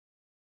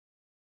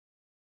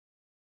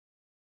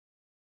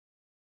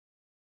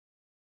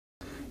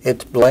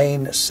It's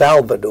Blaine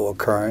Salvador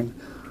Kern,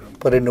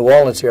 but in New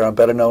Orleans here I'm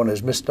better known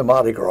as Mr.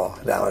 Mardi Gras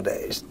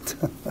nowadays.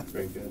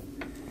 Very good.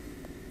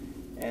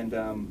 And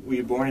were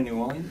you born in New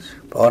Orleans?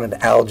 Born in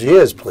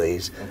Algiers,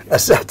 please. Okay.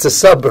 That's a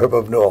suburb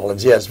of New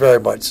Orleans, yes, very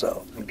much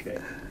so. Okay.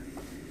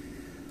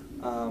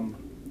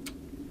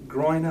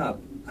 Growing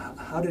up,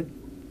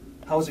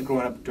 how was it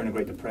growing up during the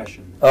Great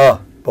Depression?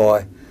 Oh,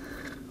 boy.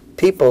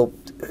 People,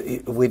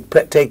 we'd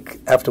take,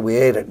 after we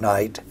ate at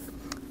night,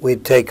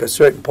 we'd take a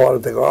certain part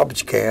of the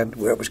garbage can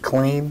where it was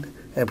clean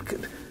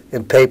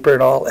and paper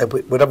and all, and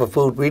whatever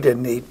food we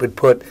didn't eat, we'd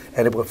put,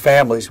 and it were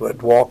families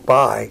would walk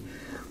by,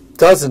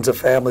 dozens of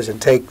families,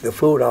 and take the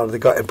food out of the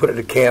garbage and put it in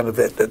a can of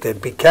it that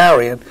they'd be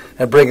carrying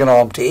and bringing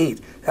home to eat.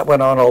 That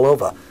went on all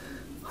over.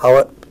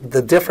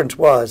 The difference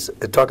was,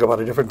 talk about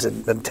a difference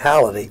in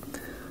mentality,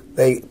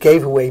 they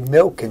gave away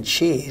milk and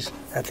cheese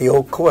at the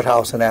old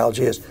courthouse in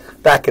Algiers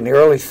back in the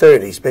early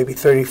 30s, maybe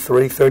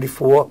 33,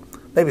 34,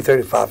 maybe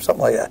 35,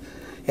 something like that,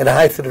 in the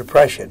height of the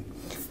Depression.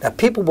 Now,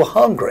 people were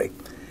hungry,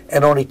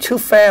 and only 2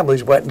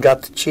 families went and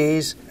got the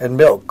cheese and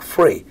milk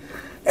free.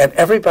 And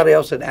everybody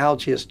else in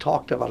Algiers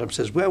talked about them,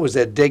 says, where was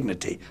their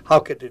dignity? How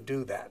could they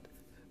do that?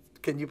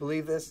 Can you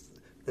believe this?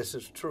 This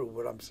is true,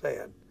 what I'm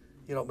saying.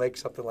 You don't make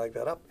something like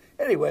that up.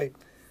 Anyway,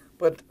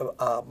 but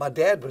my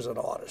dad was an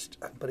artist,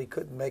 but he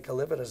couldn't make a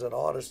living as an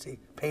artist. He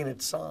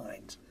painted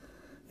signs.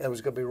 And it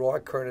was going to be Roy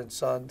Kern and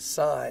Son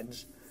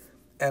signs.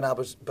 And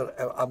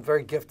I'm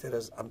very gifted,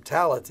 I'm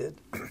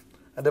talented.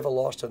 I never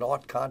lost an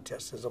art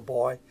contest as a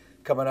boy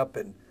coming up,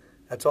 and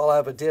that's all I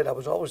ever did. I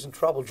was always in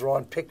trouble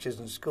drawing pictures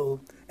in school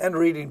and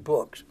reading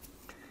books.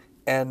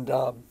 And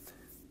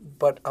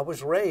but I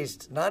was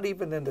raised not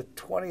even in the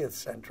 20th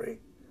century.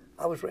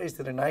 I was raised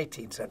in the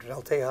 19th century.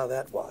 I'll tell you how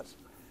that was.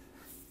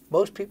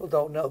 Most people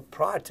don't know,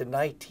 prior to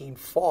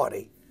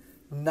 1940,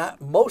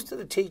 most of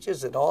the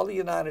teachers in all the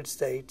United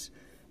States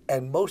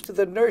and most of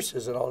the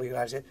nurses in all the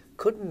United States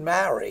couldn't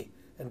marry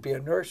and be a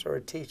nurse or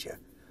a teacher.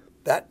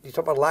 That, you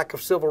talk about lack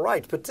of civil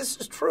rights, but this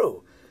is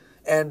true.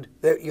 And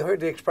you heard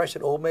the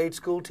expression old maid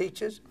school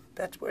teachers?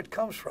 That's where it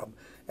comes from.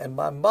 And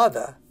my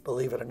mother,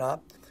 believe it or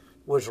not,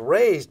 was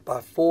raised by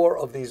 4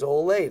 of these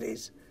old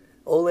ladies,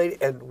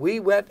 and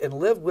we went and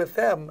lived with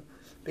them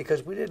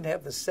because we didn't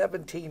have the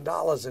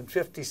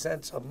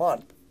 $17.50 a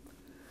month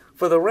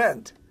for the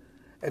rent.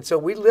 And so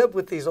we lived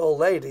with these old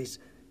ladies,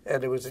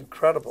 and it was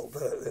incredible.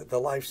 The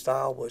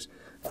lifestyle was,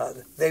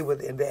 they were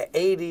in their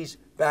 80s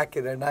back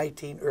in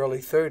the early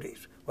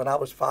 30s when I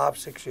was 5,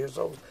 6 years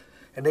old.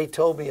 And they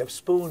told me of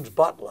Spoon's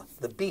butler,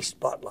 the Beast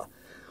Butler,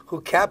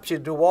 who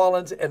captured New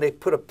Orleans, and they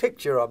put a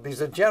picture of him.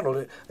 He's a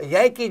general, a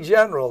Yankee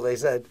general, they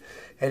said.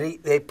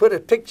 And they put a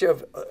picture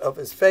of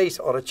his face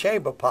on a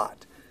chamber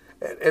pot.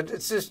 And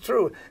it's just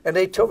true. And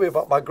they told me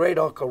about my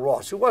great-uncle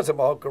Ross, who wasn't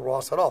my Uncle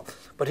Ross at all,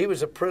 but he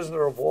was a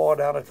prisoner of war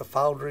down at the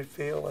Foundry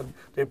Field, and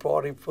they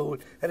brought him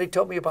food. And they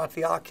told me about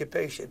the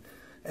occupation.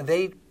 And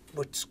they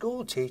were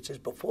school teachers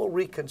before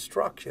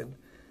Reconstruction,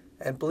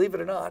 and believe it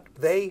or not,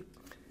 they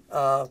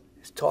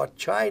taught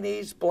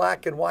Chinese,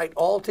 black, and white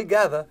all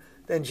together.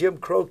 Then Jim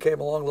Crow came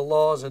along the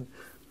laws and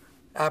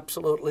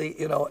absolutely,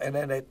 and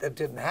then it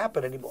didn't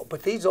happen anymore.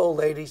 But these old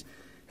ladies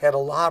had a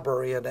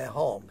library in their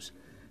homes.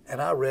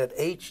 And I read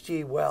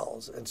H.G.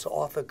 Wells and Sir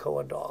Arthur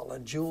Conan Doyle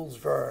and Jules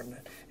Verne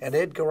and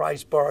Edgar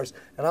Rice Burroughs.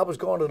 And I was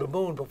going to the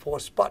moon before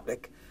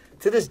Sputnik.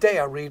 To this day,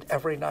 I read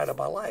every night of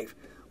my life.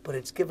 But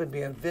it's given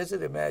me a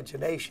vivid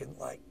imagination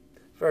like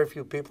very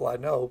few people I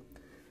know.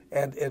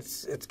 And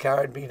it's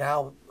carried me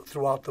now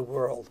throughout the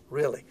world,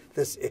 really,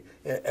 this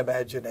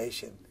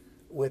imagination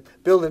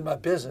with building my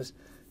business.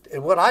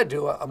 And what I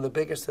do, I'm the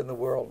biggest in the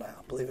world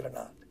now, believe it or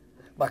not.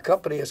 My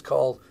company is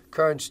called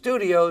Kern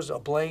Studios,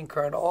 or Blaine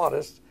Kern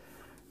Artists.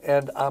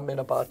 And I'm in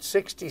about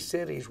 60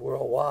 cities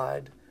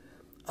worldwide.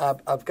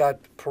 I've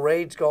got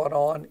parades going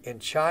on in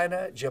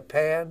China,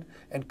 Japan,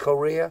 and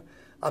Korea.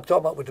 I'm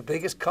talking about with the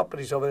biggest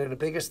companies over there, the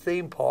biggest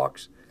theme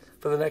parks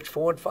for the next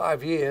 4 and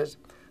 5 years.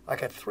 I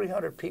got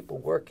 300 people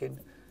working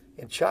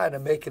in China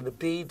making the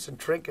beads and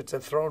trinkets that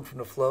are thrown from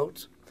the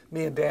floats.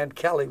 Me and Dan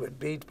Kelly with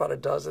beads, about a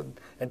dozen,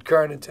 and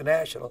Kern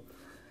International.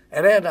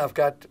 And then I've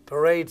got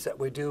parades that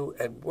we do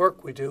and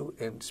work we do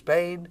in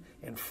Spain,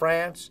 in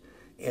France,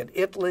 in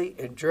Italy,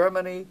 in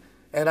Germany,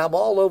 and I'm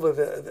all over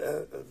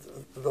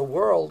the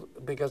world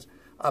because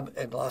I'm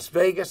in Las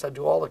Vegas. I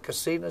do all the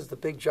casinos, the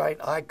big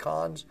giant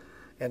icons,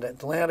 in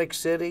Atlantic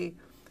City,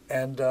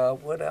 and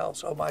what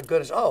else? Oh my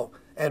goodness!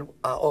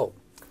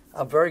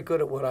 I'm very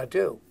good at what I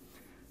do.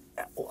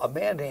 A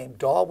man named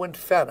Darwin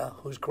Fenner,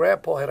 whose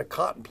grandpa had a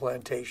cotton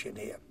plantation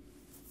here.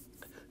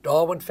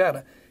 Darwin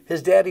Fenner,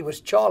 his daddy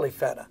was Charlie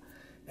Fenner.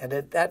 And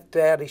that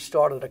daddy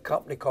started a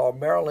company called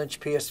Merrill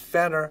Lynch, Pierce,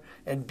 Fenner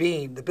and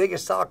Bean, the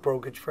biggest stock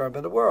brokerage firm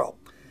in the world.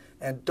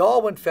 And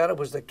Darwin Fenner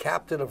was the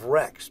captain of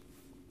Rex.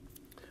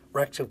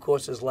 Rex, of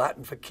course, is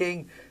Latin for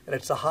king, and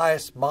it's the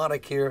highest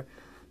monarch here,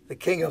 the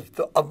king of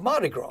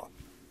Mardi Gras.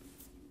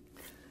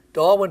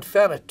 Darwin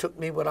Fenner took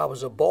me when I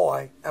was a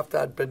boy, after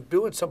I'd been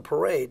doing some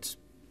parades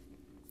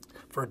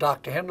for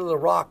Dr. Henry the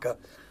Rocker.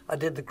 I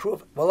did the crew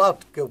of, well, I'll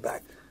go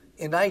back.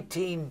 In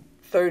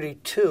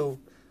 1932,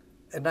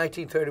 in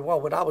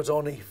 1931, when I was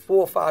only 4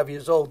 or 5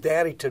 years old,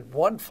 Daddy took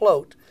one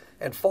float,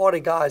 and 40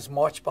 guys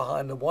marched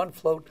behind the one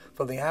float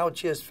from the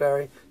Algiers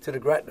ferry to the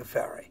Gretna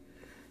ferry.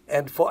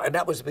 And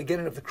that was the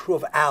beginning of the crew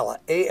of Allah,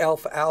 A-L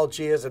for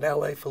Algiers and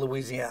L-A for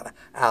Louisiana,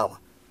 Allah.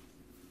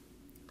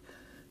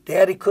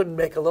 Daddy couldn't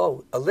make a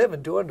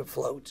living doing the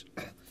floats,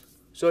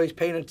 so he's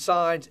painted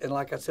signs, and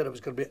like I said, it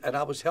was going to be, and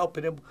I was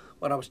helping him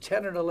when I was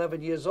 10 and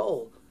 11 years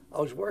old. I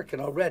was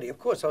working already. Of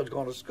course, I was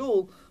going to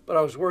school, but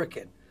I was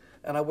working.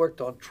 And I worked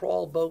on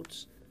trawl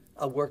boats.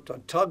 I worked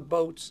on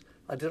tugboats.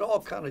 I did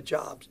all kind of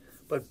jobs.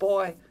 But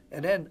boy,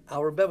 and then I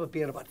remember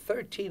being about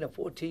 13 or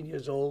 14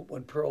 years old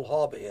when Pearl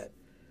Harbor hit.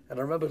 And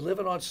I remember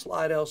living on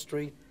Slidell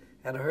Street,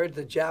 and I heard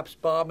the Japs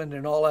bombing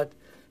and all that.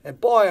 And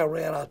boy, I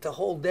ran out the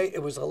whole day.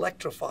 It was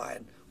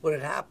electrifying when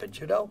it happened,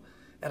 you know.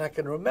 And I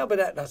can remember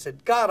that, and I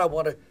said, God, I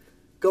want to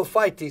go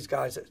fight these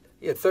guys.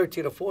 Yeah,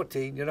 13 or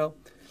 14, you know.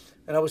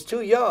 And I was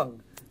too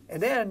young.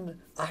 And then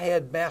I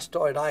had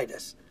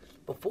mastoiditis.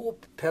 Before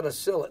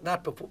penicillin,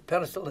 not before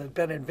penicillin had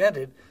been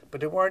invented, but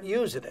they weren't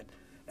using it.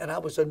 And I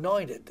was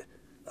anointed.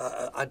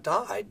 I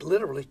died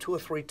literally 2 or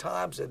 3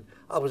 times, and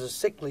I was a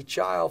sickly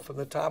child from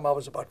the time I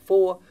was about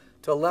 4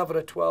 to 11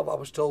 or 12. I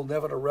was told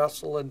never to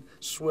wrestle and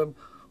swim,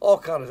 all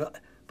kind of.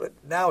 But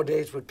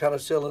nowadays with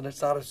penicillin,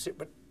 it's not a.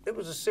 But it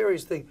was a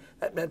serious thing.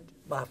 That meant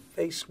my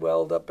face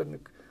swelled up and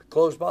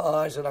closed my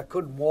eyes, and I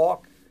couldn't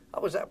walk. I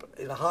was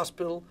in a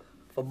hospital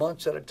for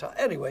months at a time.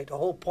 Anyway, the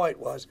whole point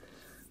was,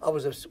 I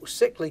was a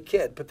sickly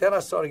kid, but then I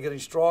started getting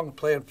strong,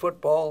 playing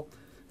football,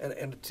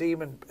 and a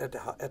team at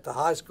the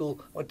high school,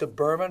 went to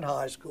Berman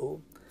High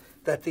School,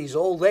 that these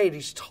old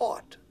ladies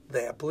taught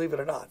there, believe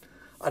it or not.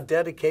 I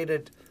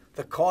dedicated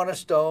the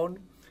cornerstone,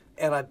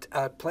 and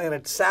I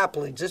planted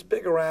saplings this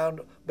big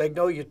around,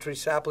 magnolia tree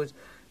saplings,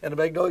 and the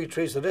magnolia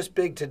trees are this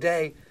big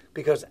today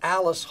because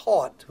Alice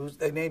Hart, who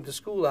they named the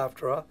school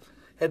after her,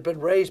 had been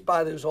raised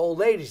by those old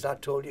ladies I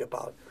told you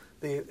about.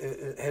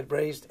 Had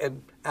raised,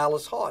 and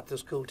Alice Hart, the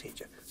school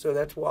teacher. So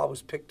that's why I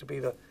was picked to be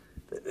to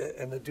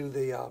do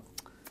the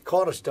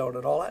cornerstone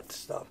and all that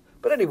stuff.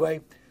 But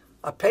anyway,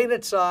 I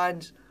painted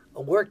signs,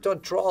 I worked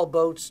on trawl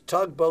boats,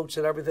 tugboats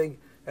and everything,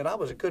 and I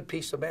was a good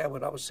piece of man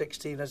when I was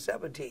 16 or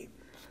 17.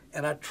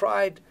 And I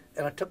tried,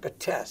 and I took a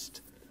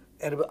test,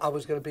 and I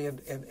was going to be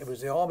it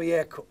was the Army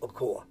Air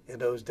Corps in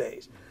those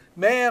days.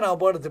 Man, I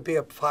wanted to be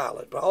a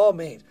pilot, by all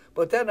means.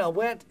 But then I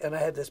went, and I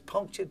had this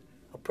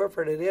a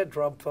perforated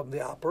eardrum from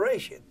the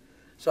operation.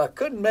 So I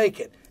couldn't make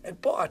it.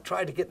 And boy, I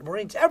tried to get the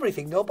Marines,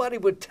 everything. Nobody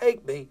would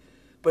take me.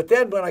 But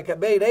then when I got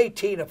made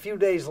 18, a few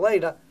days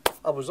later,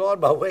 I was on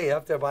my way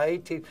after my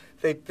 18.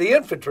 The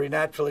infantry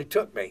naturally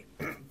took me.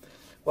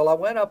 Well, I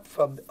went up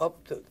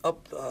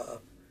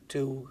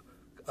to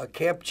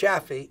Camp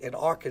Chaffee in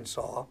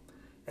Arkansas.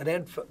 And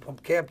then from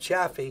Camp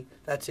Chaffee,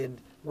 that's in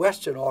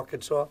western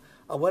Arkansas,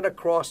 I went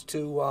across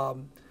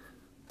to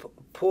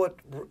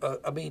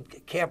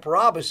Camp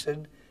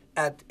Robinson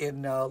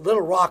in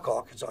Little Rock,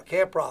 Arkansas,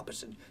 Camp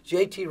Robinson,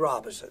 J.T.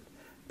 Robinson.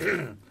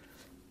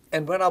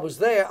 And when I was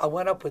there, I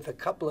went up with a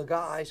couple of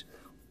guys.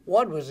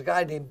 One was a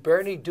guy named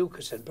Bernard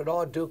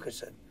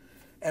Dukerson.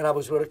 And I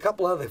was with a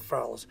couple other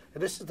fellows.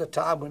 And this is the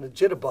time when the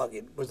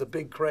jitterbugging was a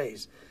big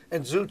craze,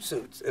 and zoot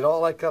suits and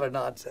all that kind of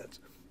nonsense.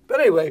 But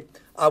anyway,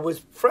 I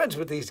was friends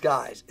with these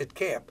guys at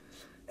camp.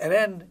 And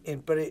then,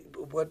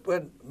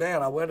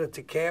 I went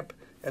into camp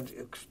and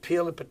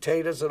peeling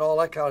potatoes and all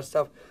that kind of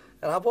stuff.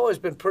 And I've always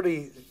been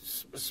pretty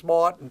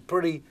smart and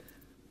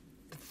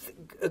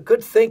a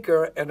good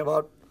thinker and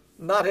about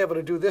not having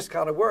to do this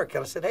kind of work.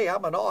 And I said, hey,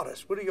 I'm an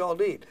artist. What do y'all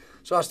need?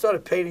 So I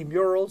started painting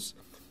murals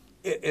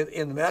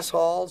in the mess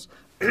halls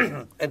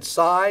and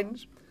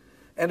signs.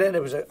 And then I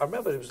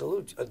remember there was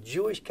a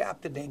Jewish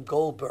captain named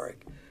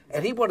Goldberg,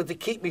 and he wanted to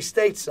keep me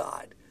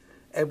stateside.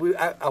 And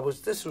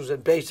this was in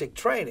basic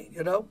training,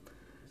 you know.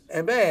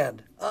 And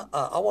man,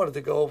 I wanted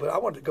to go over. I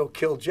wanted to go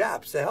kill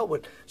Japs. The hell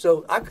with.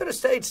 So I could have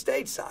stayed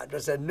stateside. But I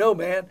said, no,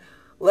 man,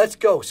 let's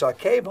go. So I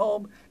came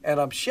home, and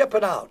I'm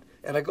shipping out.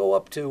 And I go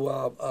up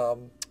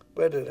to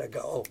where did I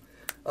go?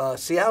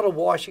 Seattle,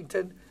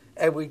 Washington.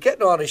 And we're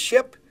getting on a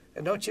ship.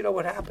 And don't you know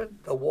what happened?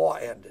 The war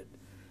ended.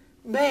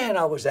 Man,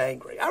 I was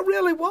angry. I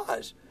really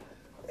was.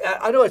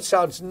 I know it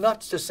sounds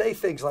nuts to say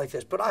things like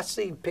this, but I've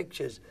seen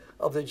pictures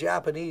of the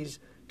Japanese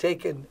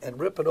taking and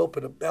ripping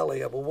open the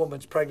belly of a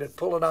woman's pregnant,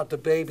 pulling out the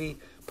baby,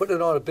 putting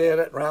it on a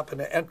bayonet, and wrapping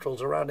the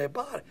entrails around their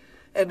body.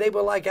 And they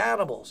were like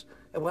animals.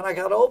 And when I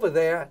got over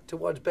there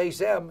towards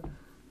Base M,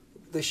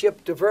 the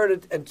ship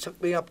diverted and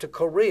took me up to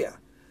Korea.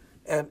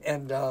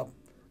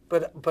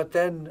 But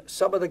then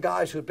some of the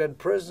guys who'd been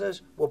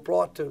prisoners were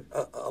brought to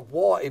a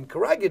war in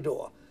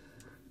Corregidor.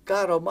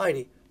 God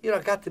Almighty. You know,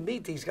 I got to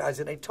meet these guys,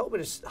 and they told me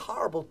this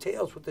horrible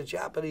tales what the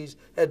Japanese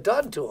had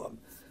done to them.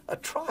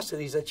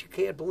 Atrocities that you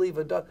can't believe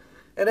had done.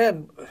 And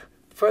then,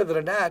 further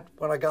than that,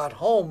 when I got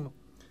home,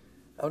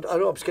 I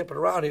know I'm skipping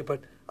around here,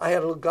 but I had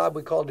a little guy,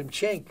 we called him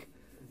Chink.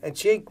 And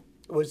Chink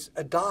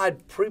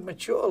died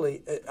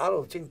prematurely. I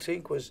don't think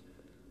Chink was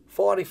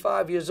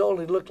 45 years old.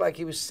 He looked like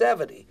he was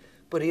 70.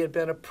 But he had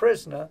been a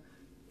prisoner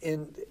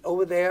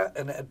over there,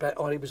 and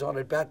he was on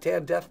a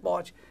Bataan Death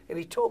March, and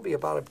he told me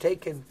about him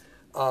taking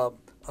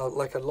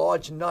like a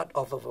large nut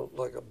off of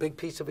like a big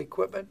piece of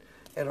equipment,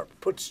 and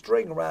put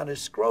string around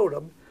his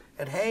scrotum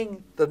and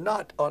hang the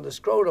nut on the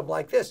scrotum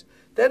like this.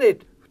 Then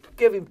he'd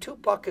give him 2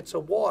 buckets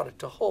of water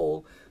to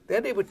hold.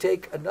 Then he would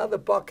take another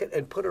bucket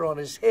and put it on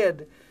his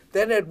head.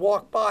 Then they'd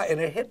walk by and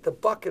it'd hit the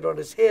bucket on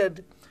his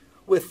head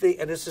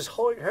and this is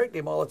hurting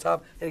him all the time.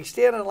 And he's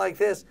standing like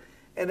this.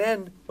 And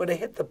then when they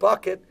hit the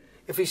bucket,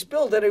 if he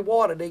spilled any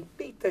water, they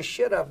beat the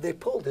shit out of him. They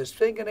pulled his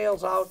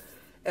fingernails out.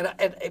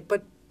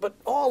 But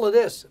all of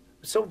this.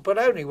 But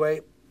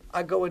anyway,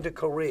 I go into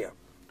Korea.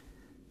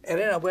 And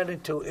then I went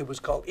into, it was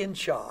called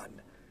Incheon.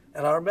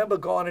 And I remember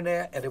going in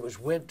there, and it was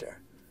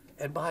winter.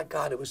 And my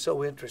God, it was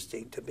so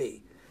interesting to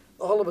me.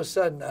 All of a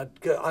sudden,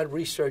 I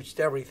researched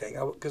everything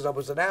because I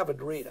was an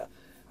avid reader.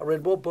 I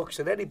read more books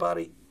than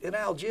anybody in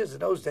Algiers in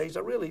those days.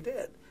 I really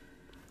did.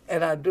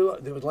 And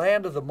there was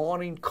land of the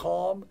morning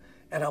calm,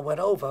 and I went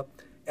over,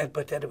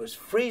 but then it was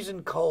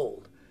freezing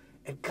cold.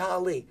 And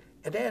golly,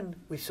 and then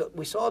we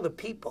saw the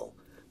people.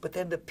 But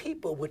then the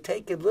people were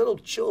taking little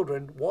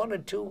children, 1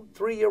 and 2,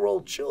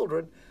 3-year-old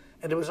children,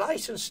 and there was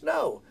ice and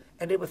snow.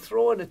 And they were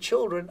throwing the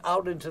children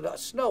out into the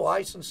snow,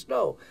 ice and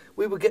snow.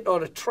 We were getting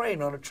on a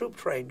train, on a troop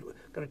train,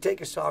 going to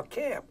take us to our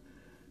camp.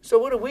 So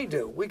what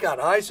do? We got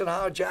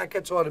Eisenhower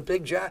jackets on and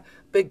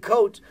big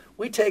coats.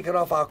 We taking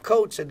off our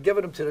coats and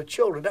giving them to the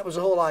children. That was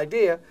the whole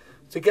idea,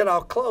 to get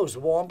our clothes,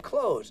 warm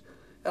clothes.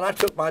 And I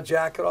took my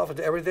jacket off and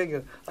everything,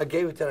 and I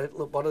gave it to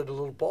one of the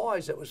little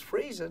boys that was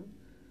freezing.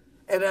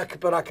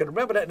 But I can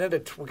remember that. And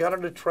then we got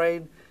on the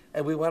train,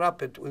 and we went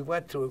up, and we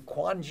went to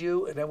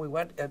Gwangju, and then we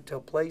went into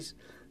a place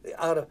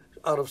out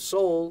of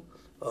Seoul.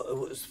 It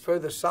was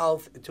further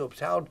south into a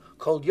town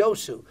called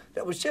Yosu.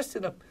 That was just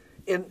in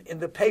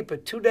the paper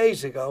 2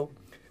 days ago.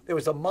 There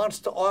was a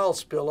monster oil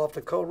spill off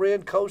the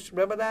Korean coast.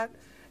 Remember that?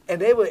 And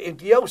they were in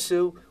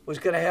Yosu was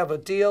going to have a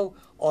deal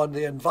on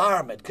the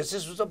environment because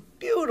this was a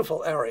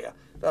beautiful area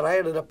that I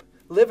ended up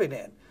living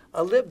in.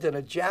 I lived in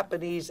a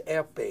Japanese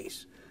air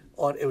base.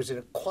 It was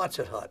in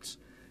Quonset huts,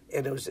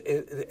 and it was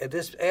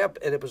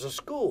a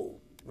school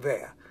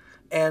there,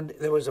 and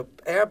there was an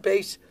air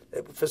base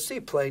for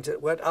seaplanes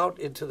that went out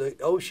into the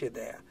ocean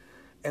there,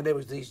 and there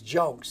was these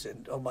junks,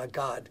 and oh my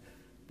God,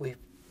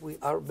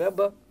 I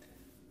remember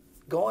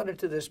going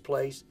into this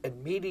place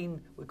and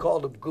meeting. We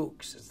called them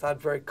gooks. It's not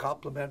very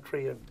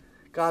complimentary, and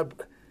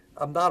God,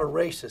 I'm not a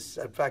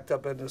racist. In fact,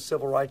 I've been a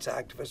civil rights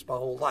activist my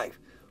whole life,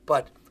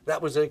 but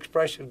that was an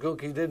expression.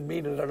 Gook. He didn't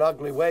mean it in an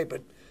ugly way,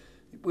 but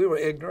we were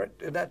ignorant,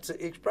 and that's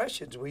the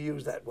expressions we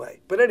use that way.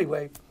 But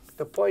anyway,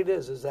 the point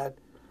is that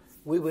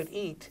we would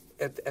eat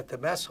at the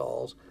mess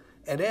halls,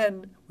 and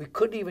then we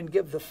couldn't even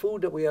give the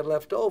food that we had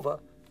left over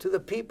to the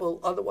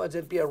people, otherwise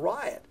it'd be a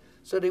riot.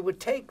 So they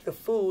would take the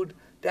food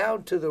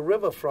down to the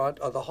riverfront,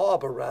 or the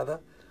harbor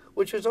rather,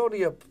 which was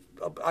only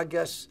I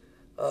guess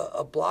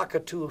a block or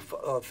 2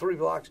 or 3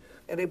 blocks,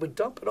 and they would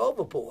dump it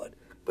overboard.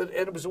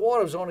 And the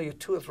water was only a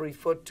 2 or 3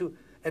 foot,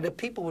 and the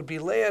people would be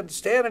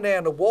standing there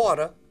in the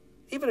water,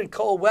 even in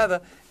cold weather,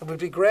 and would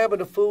be grabbing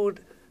the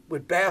food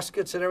with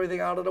baskets and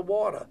everything out of the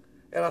water.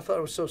 And I thought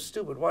it was so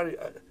stupid.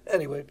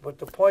 Anyway, but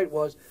the point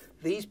was,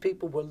 these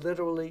people were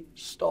literally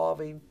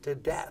starving to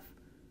death.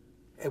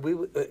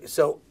 And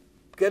so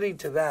getting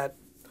to that,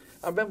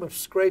 I remember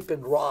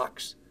scraping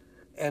rocks,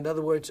 in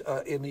other words,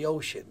 in the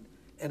ocean,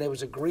 and there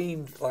was a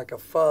green, like a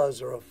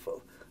fuzz or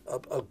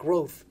a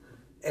growth,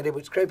 and they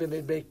would scrape and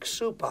they'd make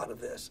soup out of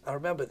this. I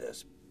remember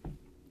this.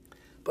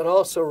 But I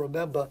also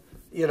remember,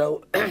 it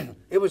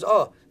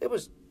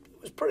was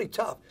pretty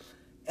tough.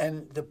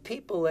 And the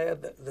people there,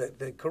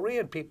 the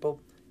Korean people,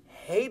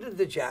 hated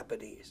the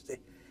Japanese. They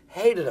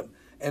hated them.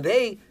 And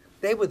they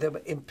were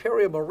the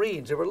Imperial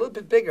Marines. They were a little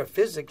bit bigger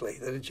physically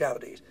than the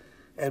Japanese.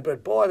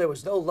 But boy, there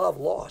was no love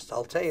lost,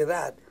 I'll tell you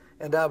that.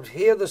 And I would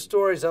hear the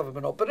stories of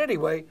them. But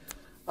anyway,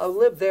 I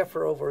lived there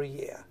for over a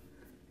year.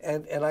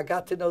 And I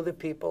got to know the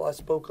people. I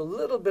spoke a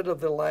little bit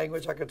of the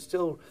language. I could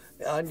still,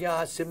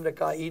 Anya,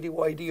 Simnaka,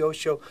 Idi,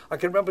 Osho. I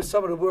can remember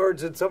some of the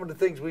words and some of the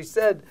things we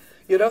said,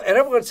 And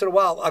every once in a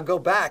while, I'll go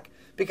back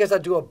because I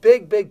do a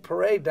big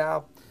parade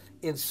now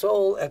in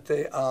Seoul at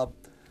the,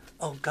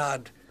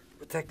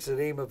 what's the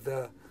name of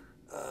the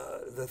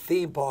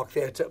theme park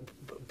there? It's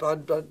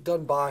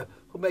done by,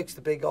 who makes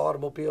the big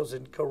automobiles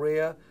in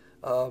Korea?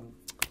 I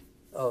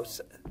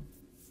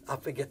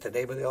forget the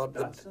name of the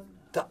automobile.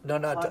 No,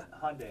 not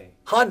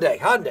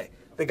Hyundai.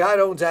 The guy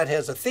that owns that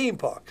has a theme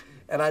park,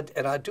 and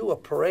I do a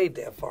parade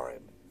there for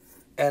him,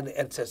 and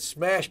it's a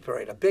smash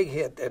parade, a big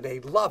hit, and they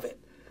love it.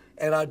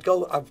 And I've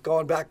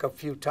gone back a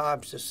few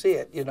times to see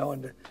it,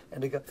 and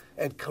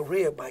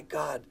Korea, my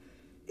God,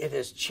 it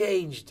has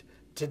changed.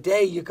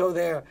 Today you go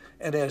there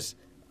and there's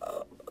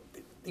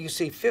you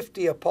see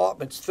 50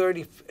 apartments,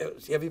 30.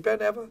 Have you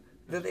been ever?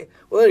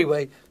 Well,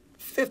 anyway.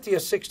 50 or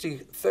 60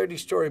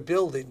 30-story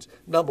buildings,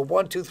 number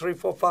 1, 2, 3,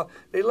 4, 5.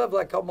 They live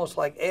almost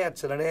like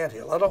ants in an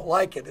anthill. I don't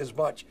like it as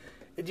much.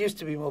 It used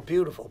to be more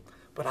beautiful.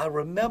 But I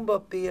remember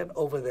being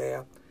over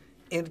there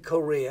in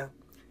Korea,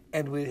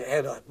 and we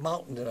had a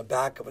mountain in the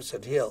back of us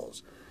and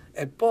hills.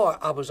 And boy,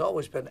 I was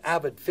always been an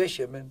avid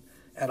fisherman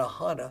and a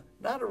hunter.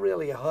 Not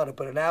really a hunter,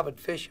 but an avid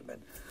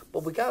fisherman.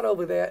 But we got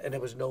over there, and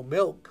there was no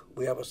milk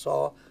we ever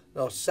saw,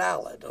 no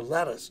salad or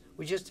lettuce.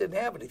 We just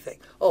didn't have anything.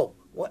 Oh,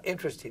 one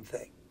interesting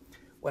thing.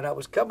 When I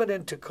was coming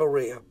into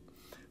Korea,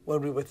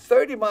 when we were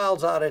 30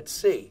 miles out at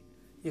sea,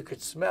 you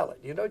could smell it.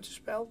 You know what you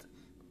smelled?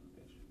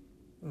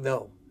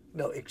 No,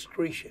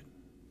 excretion.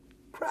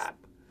 Crap.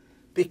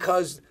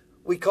 Because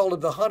we called them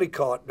the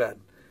honeycart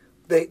men.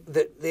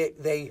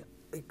 They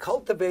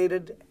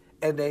cultivated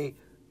and they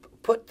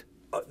put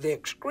the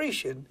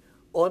excretion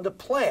on the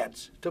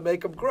plants to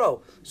make them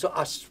grow. So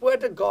I swear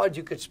to God,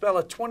 you could smell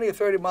it 20 or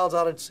 30 miles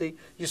out at sea.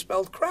 You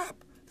smelled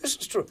crap. This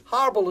is true.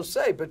 Horrible to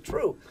say, but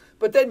true.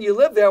 But then you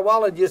live there a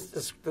while and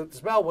the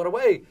smell went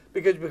away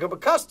because you become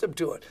accustomed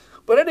to it.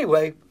 But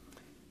anyway,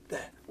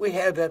 we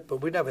had that,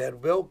 but we never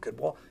had milk.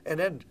 And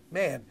then,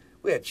 man,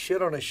 we had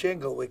shit on a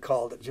shingle, we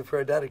called it. You've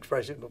heard that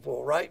expression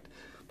before, right?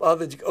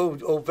 Well,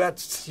 old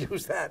vets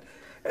use that.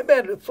 And,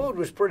 man, the food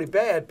was pretty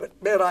bad, but,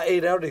 man, I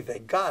ate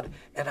everything. God,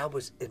 and I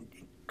was in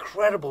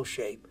incredible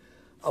shape.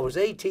 I was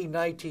 18,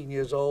 19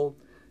 years old,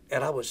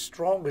 and I was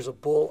strong as a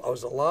bull. I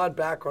was a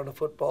linebacker on the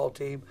football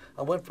team.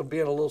 I went from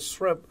being a little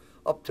shrimp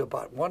up to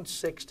about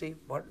 160,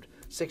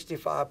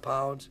 165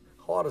 pounds,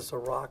 hard as a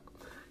rock.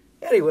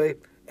 Anyway,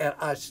 and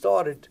I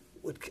started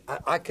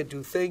I could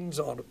do things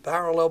on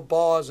parallel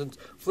bars and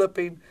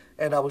flipping,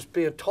 and I was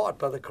being taught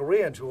by the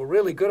Koreans who were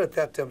really good at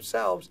that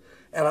themselves,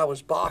 and I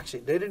was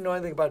boxing. They didn't know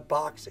anything about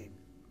boxing,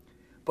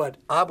 but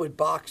I would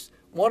box.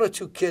 1 or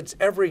 2 kids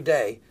every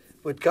day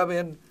would come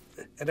in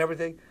and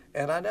everything,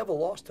 and I never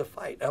lost a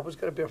fight. I was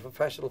going to be a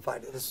professional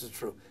fighter. This is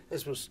true.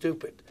 This was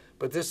stupid,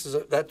 but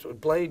that's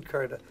what Blaine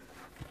Kern.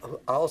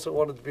 I also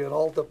wanted to be an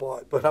altar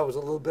boy, but I was a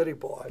little bitty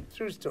boy.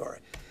 True story.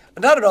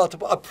 Not an altar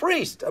boy, a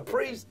priest.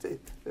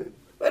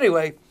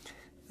 Anyway,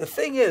 the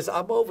thing is,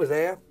 I'm over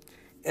there,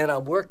 and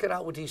I'm working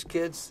out with these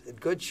kids in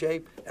good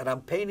shape, and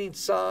I'm painting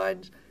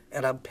signs,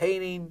 and I'm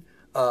painting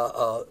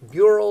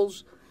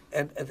murals,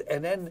 and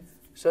then,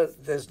 so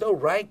there's no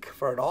rank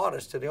for an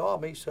artist in the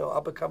Army, so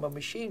I become a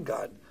machine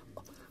gun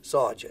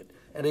sergeant.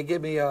 And they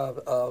give me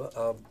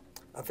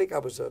I think I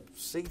was a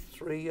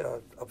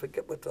C3, I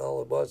forget what the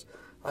hell it was.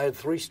 I had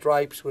 3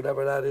 stripes,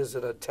 whatever that is,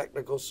 and a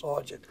technical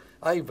sergeant.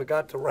 I even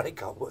forgot the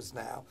rank I was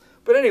now.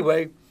 But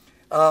anyway,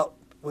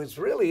 was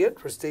really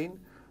interesting,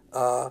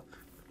 but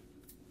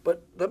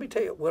let me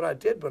tell you what I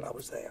did when I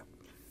was there.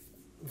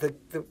 The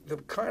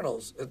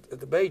colonels,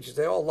 the majors,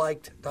 they all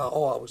liked, I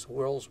was the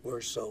world's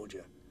worst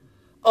soldier.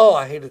 Oh,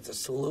 I hated the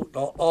salute.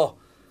 Oh,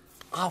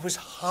 I was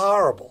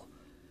horrible.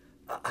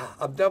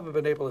 I've never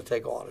been able to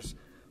take orders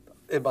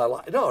in my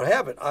life. No, I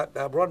haven't.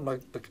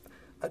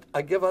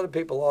 I give other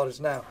people orders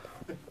now.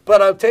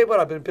 But I'll tell you what,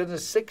 I've been in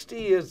business 60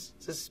 years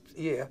this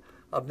year.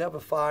 I've never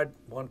fired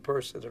one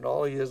person in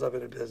all the years I've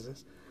been in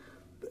business.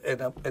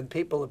 And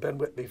people have been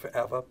with me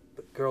forever.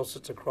 The girl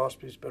sits across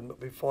me, has been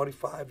with me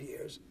 45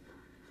 years.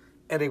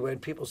 Anyway,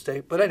 and people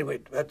stay. But anyway,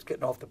 that's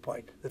getting off the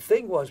point. The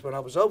thing was, when I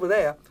was over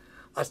there,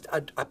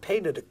 I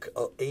painted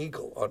an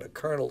eagle on a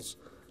colonel's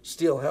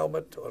steel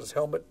helmet, on his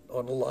helmet,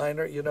 on the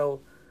liner, you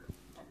know.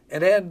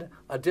 And then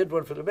I did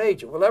one for the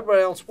major. Well,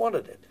 everybody else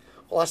wanted it.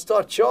 Well, I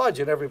start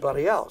charging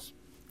everybody else.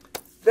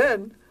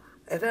 And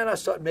then I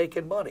started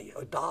making money,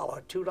 $1,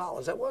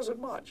 $2. That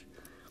wasn't much.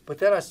 But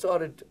then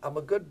I'm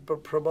a good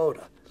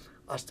promoter.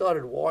 I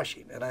started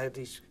washing, and I had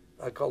these,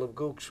 I call them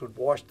gooks, who would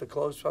wash the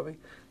clothes for me,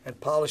 and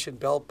polishing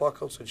belt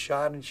buckles and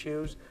shining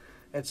shoes.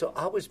 And so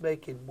I was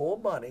making more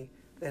money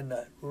than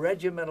the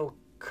regimental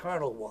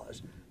colonel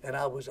was, and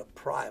I was a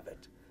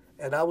private.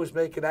 And I was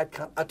making that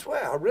kind, I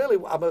swear,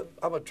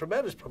 I'm a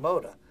tremendous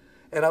promoter.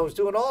 And I was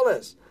doing all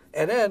this.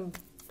 And then,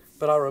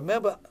 but I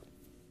remember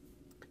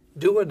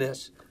doing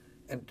this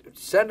and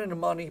sending the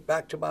money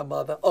back to my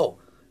mother. Oh,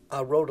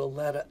 I wrote a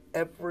letter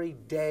every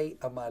day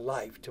of my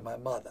life to my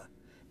mother,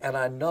 and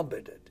I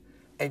numbered it.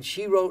 And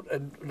she wrote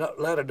a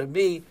letter to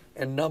me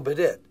and numbered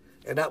it.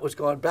 And that was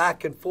going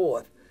back and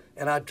forth.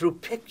 And I drew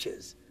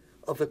pictures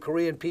of the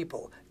Korean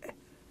people.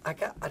 I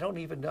don't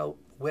even know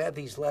where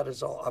these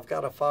letters are. I've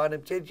got to find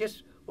them. They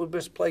just would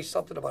misplace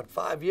something about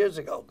 5 years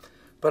ago.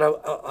 But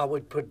I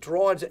would put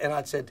drawings, and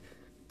I'd said,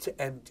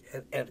 and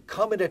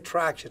coming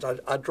attractions.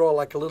 I'd draw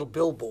like a little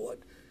billboard.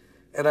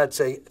 And I'd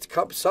say,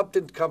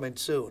 something's coming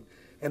soon.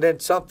 And then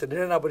something,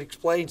 and then I would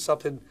explain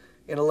something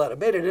in a letter.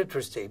 Made it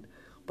interesting.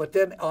 But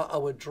then I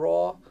would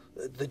draw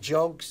the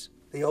junks,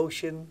 the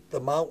ocean, the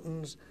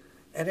mountains,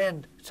 and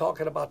then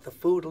talking about the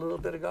food a little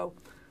bit ago,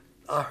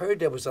 I heard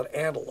there was an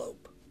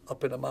antelope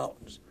up in the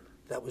mountains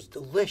that was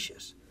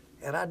delicious.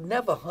 And I'd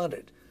never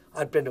hunted.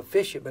 I'd been a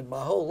fisherman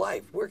my whole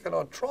life, working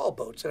on trawl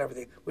boats and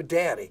everything with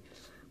Daddy.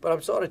 But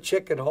I'm sort of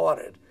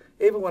chicken-hearted.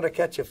 Even when I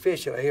catch a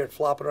fish and I hear it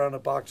flopping around the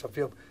box, I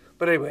feel.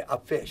 But anyway, I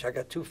fish. I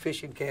got 2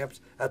 fishing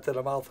camps out to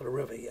the mouth of the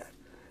river yet.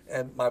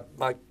 And my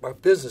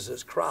business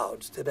is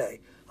crowds today.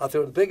 I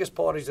threw the biggest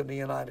parties in the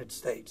United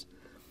States.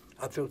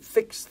 I threw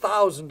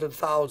thousands and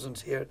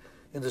thousands here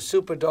in the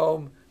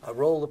Superdome. I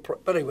roll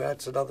but anyway,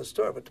 that's another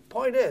story. But the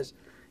point is,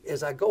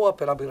 is I go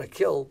up and I'm going to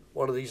kill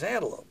one of these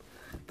antelope.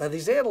 Now,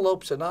 these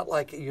antelopes are not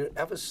like you've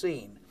ever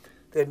seen.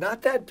 They're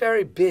not that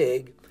very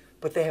big,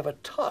 but they have a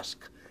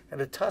tusk, and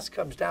the tusk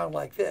comes down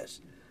like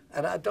this.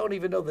 And I don't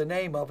even know the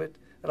name of it,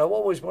 and I've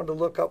always wanted to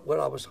look up what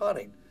I was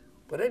hunting.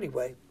 But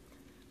anyway,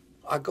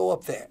 I go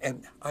up there,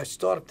 and I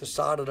start at the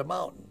side of the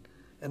mountain.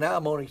 And now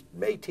I'm only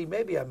 18,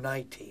 maybe I'm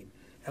 19.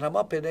 And I'm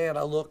up in there, and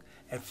I look,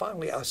 and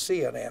finally I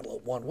see an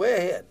antelope, one way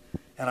ahead.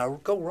 And I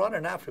go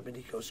running after him, and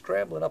he goes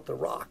scrambling up the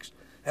rocks.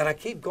 And I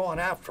keep going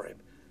after him.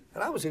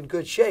 And I was in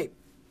good shape.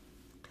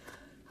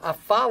 I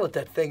followed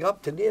that thing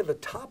up to near the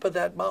top of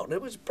that mountain.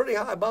 It was a pretty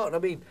high mountain. I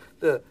mean,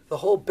 the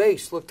whole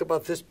base looked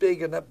about this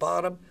big in that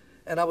bottom.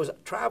 And I was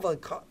traveling,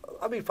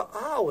 for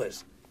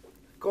hours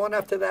going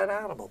after that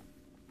animal.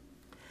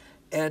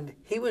 And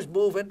he was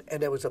moving,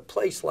 and there was a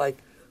place like,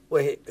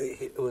 where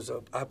it was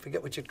I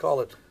forget what you'd call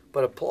it,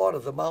 but a part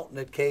of the mountain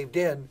that caved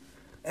in.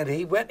 And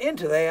he went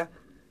into there,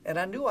 and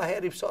I knew I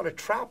had him sort of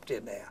trapped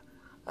in there.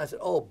 I said,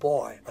 oh,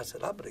 boy. I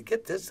said, I'm going to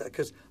get this,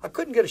 because I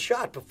couldn't get a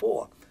shot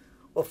before.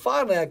 Well,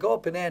 finally, I go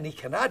up in there, and he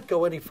cannot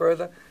go any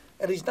further,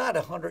 and he's not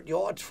 100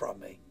 yards from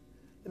me.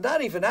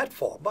 Not even that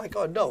far. My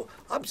God, no.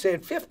 I'm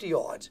saying 50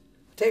 yards.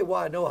 I'll tell you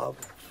why I know how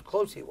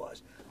close he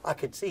was. I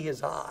could see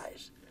his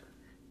eyes.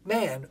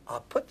 Man, I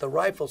put the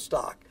rifle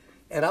stock,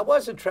 and I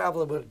wasn't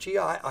traveling with a GI.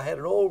 I had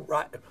an old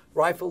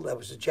rifle that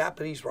was a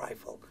Japanese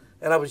rifle,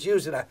 and I was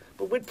using that.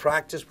 But we'd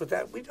practice with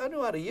that. I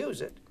knew how to use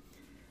it.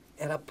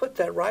 And I put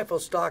that rifle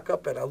stock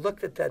up, and I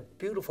looked at that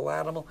beautiful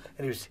animal,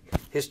 and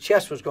his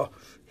chest was going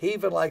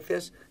heaving like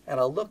this, and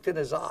I looked in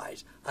his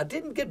eyes. I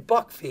didn't get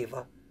buck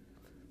fever,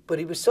 but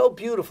he was so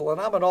beautiful, and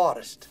I'm an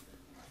artist.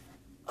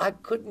 I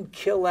couldn't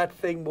kill that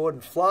thing more than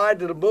fly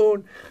to the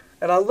moon.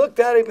 And I looked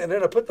at him, and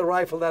then I put the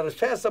rifle down. As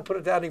fast as I put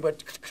it down, he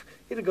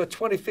didn't go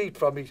 20 feet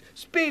from me,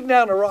 speeding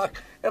down the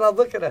rock. And I'm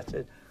looking at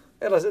it,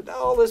 and I said,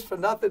 all this for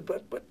nothing,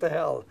 but what the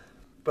hell?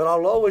 But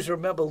I'll always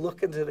remember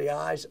looking into the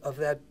eyes of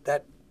that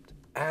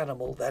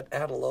animal, that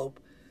antelope,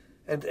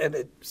 and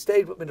it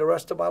stayed with me the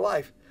rest of my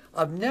life.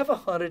 I've never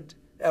hunted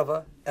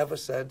ever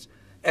since,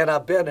 and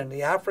I've been in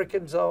the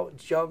African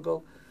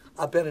jungle.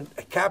 I've been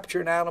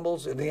capturing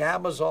animals in the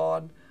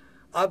Amazon.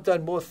 I've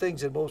done more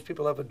things than most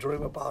people ever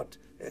dream about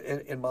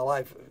in my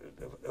life.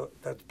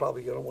 That's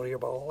probably, you don't want to hear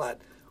about all that.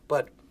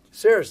 But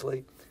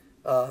seriously,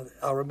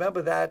 I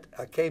remember that.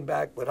 I came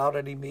back without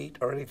any meat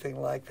or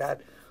anything like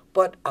that.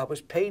 But I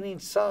was painting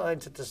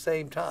signs at the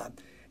same time.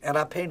 And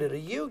I painted a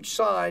huge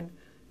sign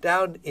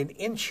down in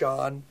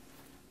Incheon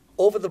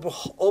over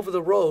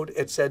the road.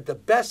 It said, the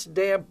best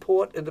damn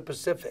port in the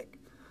Pacific,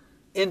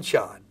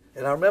 Incheon.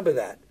 And I remember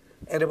that.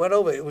 And it went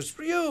over. It was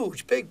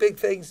huge, big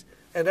things.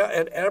 And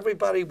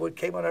everybody who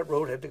came on that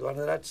road had to go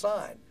under that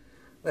sign.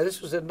 Now,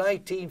 this was in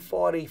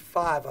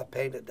 1945 I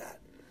painted that.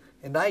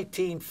 In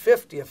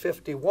 1950 or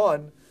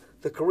 51,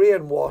 the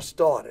Korean War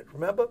started,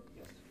 remember?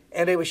 Yes.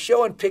 And they were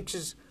showing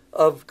pictures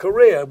of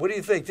Korea. What do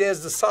you think?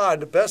 There's the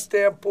sign, the best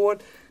damn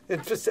port.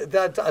 I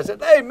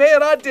said, hey,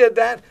 man, I did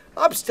that.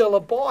 I'm still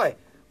a boy.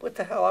 What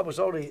the hell? I was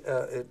only,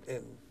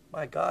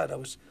 my God, I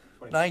was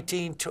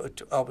 19,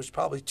 I was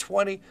probably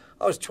 20.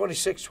 I was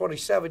 26,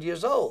 27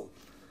 years old.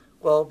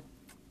 Well,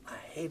 I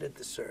hated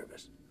the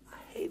service. I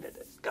hated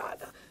it. God,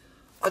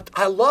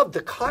 I loved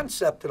the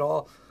concept and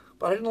all,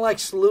 but I didn't like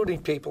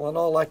saluting people and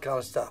all that kind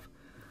of stuff.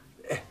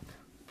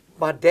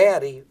 My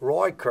daddy,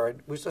 Roy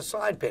Kern, was a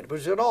sign painter,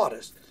 was an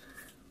artist.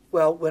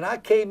 Well, when I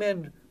came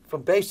in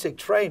from basic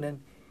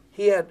training,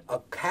 he had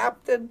a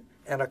captain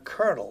and a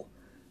colonel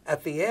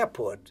at the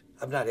airport,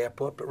 not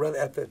airport, but rather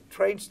at the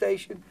train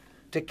station,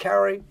 to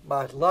carry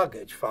my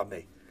luggage from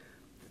me.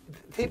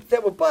 They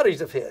were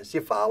buddies of his,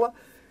 you follow?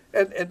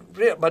 And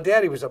my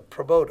daddy was a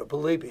promoter,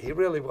 believe me, he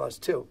really was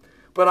too.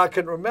 But I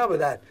can remember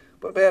that.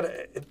 But man,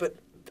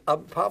 I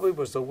probably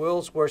was the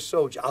world's worst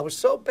soldier. I was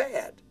so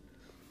bad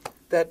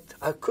that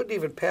I couldn't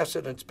even pass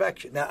an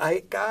inspection. Now,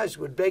 guys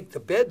would make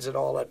the beds and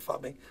all that for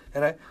me,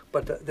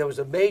 but there was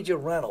a Major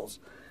Reynolds,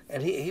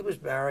 and he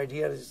was married. He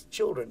had his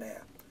children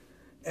there,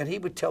 and he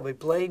would tell me,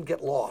 Blaine,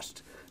 get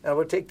lost. And I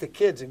would take the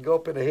kids and go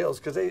up in the hills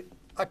because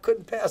I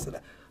couldn't pass it.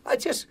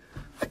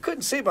 I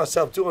couldn't see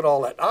myself doing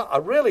all that. I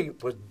really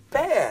was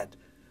bad.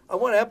 I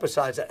want to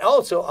emphasize that.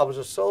 Also, I was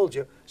a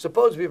soldier,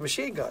 supposed to be a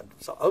machine gun.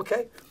 So,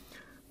 okay.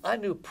 I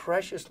knew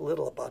precious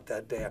little about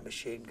that damn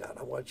machine gun,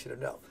 I want you to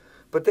know.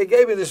 But they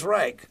gave me this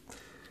rank.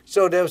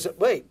 So there was,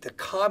 the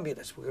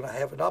communists were going to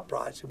have an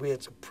uprising. We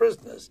had some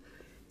prisoners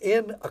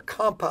in a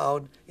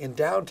compound in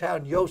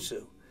downtown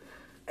Yosu.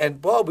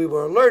 And, boy, we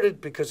were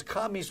alerted because the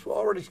communists were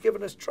already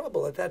giving us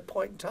trouble at that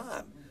point in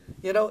time,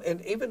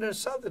 and even in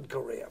Southern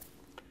Korea.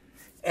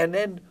 And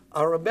then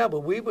I remember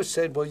we were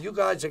saying, well, you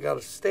guys have got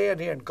to stand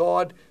here and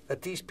guard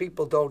that these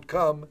people don't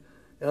come,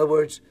 in other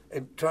words,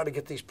 and try to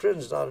get these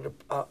prisoners out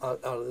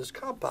of this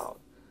compound.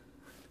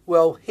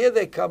 Well, here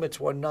they come. It's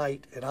one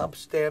night, and I'm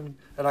standing,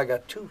 and I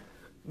got 2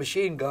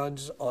 machine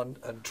guns on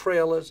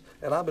trailers,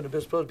 and I'm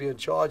supposed to be in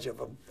charge of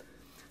them.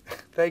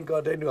 Thank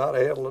God they knew how to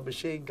handle the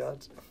machine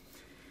guns.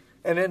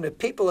 And then the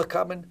people are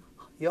coming.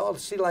 You all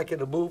see like in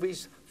the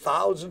movies,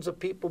 thousands of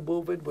people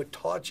moving with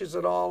torches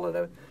and all,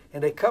 and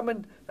they come in,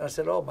 and I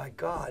said, oh my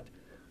God,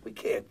 we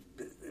can't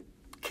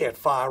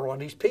fire on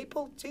these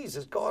people.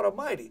 Jesus, God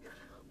Almighty.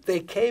 They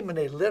came and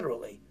they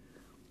literally,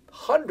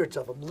 hundreds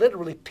of them,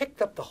 literally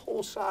picked up the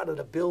whole side of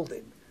the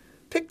building,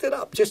 picked it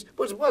up. Just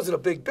it wasn't a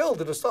big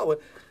building to start with,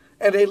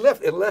 and they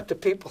let the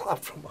people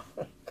out from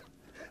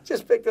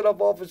just picked it up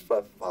off its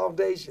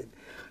foundation,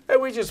 and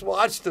we just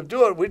watched them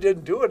do it. We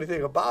didn't do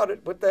anything about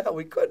it. What the hell?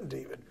 We couldn't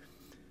even.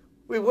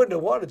 We wouldn't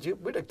have wanted to.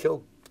 We'd have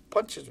killed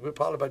punches. We'd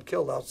probably have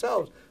killed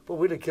ourselves, but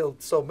we'd have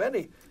killed so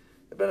many.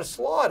 It'd been a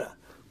slaughter.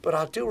 But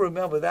I do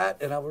remember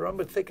that, and I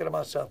remember thinking to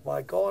myself,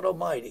 my God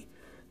Almighty.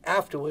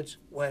 Afterwards,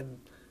 when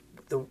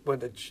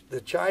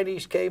the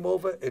Chinese came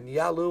over in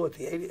Yalu at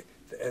the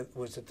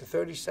was it the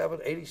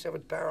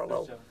 87th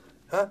parallel? 37.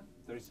 Huh?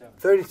 37.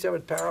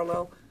 37th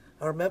parallel.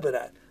 I remember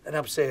that, and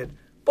I'm saying,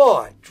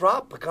 boy,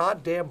 drop a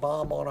goddamn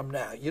bomb on them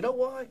now. You know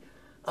why?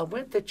 I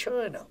went to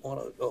China on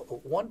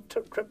one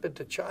trip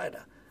into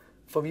China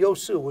from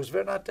Yosu. It was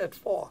not that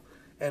far,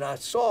 and I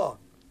saw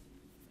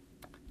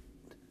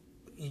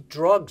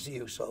drugs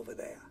use over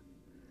there,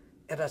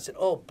 and I said,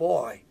 oh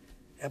boy.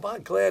 Am I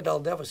glad I'll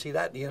never see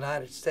that in the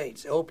United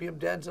States, opium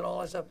dens and all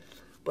that stuff.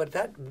 But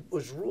that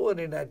was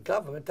ruining that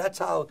government. That's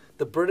how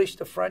the British,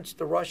 the French,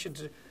 the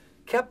Russians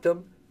kept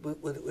them.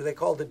 They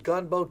called it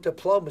gunboat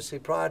diplomacy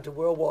prior to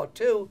World War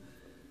II,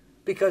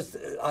 because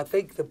I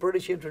think the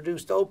British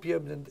introduced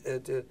opium in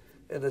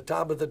the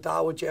time of the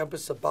Dowager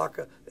Empress, the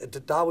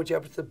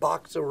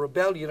Boxer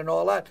Rebellion and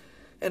all that.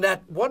 And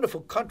that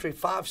wonderful country,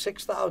 5,000 to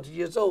 6,000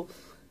 years old,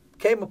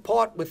 came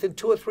apart within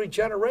 2 or 3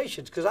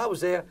 generations, because I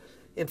was there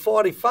in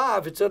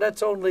 45, and so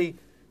that's only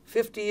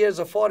 50 years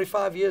or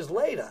 45 years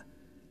later.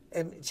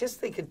 And just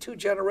thinking 2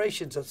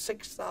 generations, a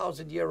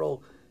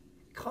 6,000-year-old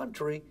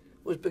country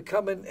was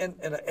becoming,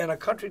 and a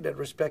country that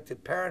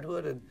respected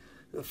parenthood and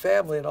the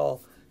family and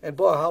all. And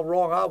boy, how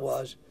wrong I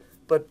was.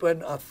 But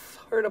when I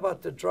heard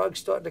about the drugs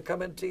starting to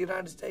come into the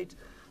United States,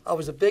 I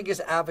was the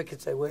biggest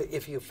advocate, say, well,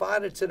 if you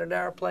find it's in an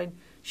airplane,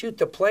 shoot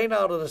the plane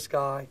out of the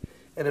sky.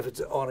 And if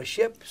it's on a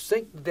ship,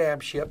 sink the damn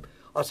ship.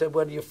 I said,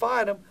 when you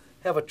find them,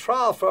 have a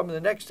trial for him, and the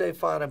next day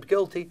find him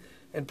guilty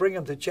and bring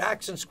him to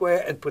Jackson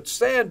Square and put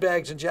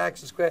sandbags in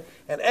Jackson Square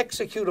and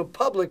execute him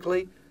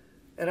publicly.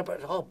 And I thought,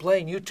 oh,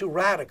 Blaine, you too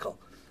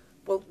radical.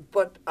 Well,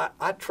 but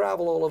I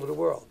travel all over the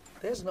world.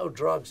 There's no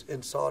drugs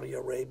in Saudi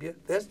Arabia.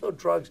 There's no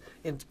drugs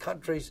in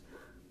countries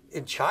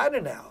in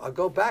China now. I'll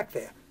go back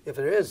there. If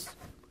there is,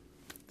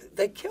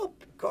 they kill,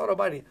 God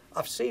Almighty.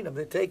 I've seen them.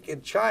 They take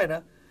in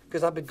China,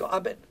 because I've been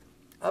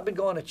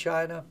going to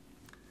China.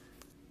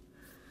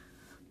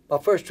 My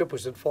first trip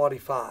was in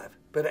 45,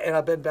 and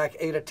I've been back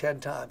 8 or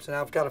 10 times, and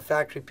I've got a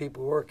factory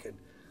people working.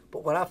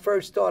 But when I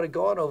first started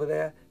going over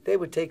there, they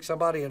would take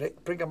somebody and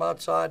bring them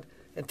outside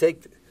and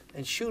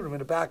shoot them in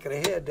the back of the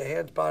head, the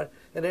hands by,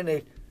 and then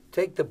they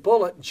take the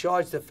bullet and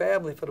charge the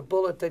family for the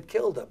bullet that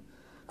killed them.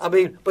 I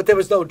mean, but there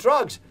was no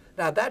drugs.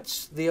 Now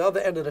that's the other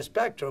end of the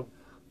spectrum,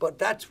 but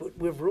that's what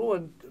we've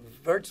ruined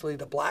virtually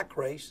the black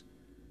race,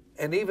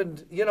 and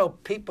even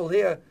people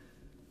here.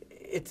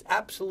 It's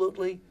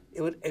absolutely.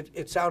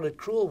 It sounded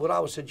cruel what I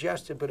was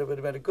suggesting, but it would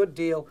have been a good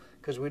deal,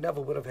 because we never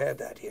would have had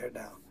that here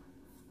now.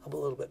 I'm a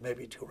little bit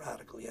maybe too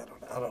radical. Yeah,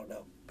 I don't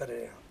know. But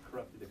anyhow.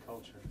 Corrupted the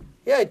culture.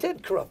 Yeah, it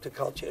did corrupt the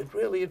culture. It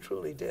really and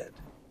truly did.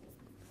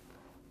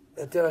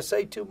 Did I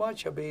say too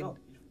much? I mean, no,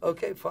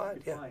 okay,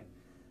 fine. You're Yeah.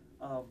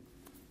 fine.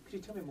 Could you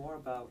tell me more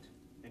about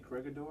in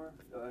Corregidor,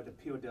 the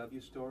POW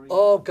story?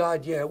 Oh,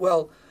 God, yeah.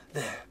 Well,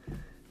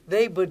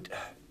 they would,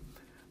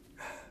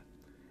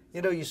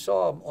 you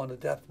saw them on the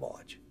death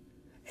march.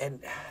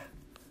 And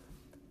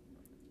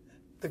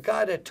the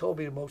guy that told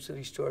me most of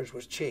these stories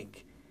was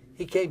Chink.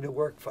 He came to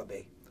work for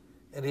me,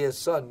 and his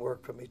son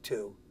worked for me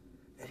too.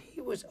 And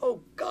he was,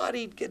 oh God,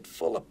 he'd get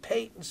full of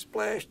paint and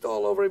splashed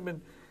all over him,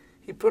 and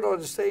he put on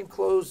the same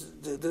clothes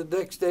the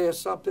next day or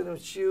something, and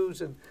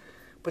shoes.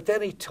 But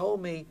then he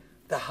told me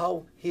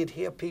how he'd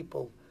hear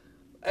people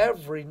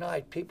every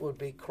night. People would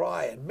be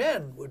crying,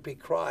 men would be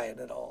crying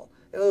and all,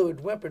 and they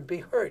would whimper and be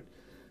hurt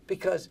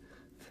because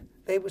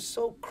they were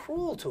so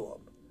cruel to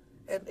him.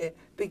 And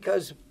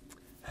because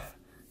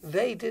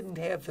they didn't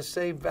have the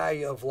same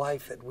value of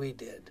life that we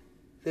did.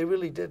 They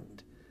really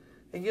didn't.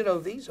 And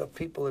these are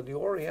people in the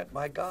Orient,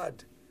 my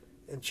God.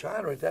 In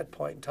China at that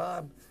point in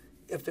time,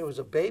 if there was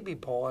a baby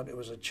born, it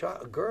was a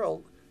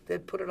girl,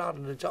 they'd put it out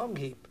in the dung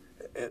heap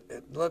and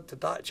let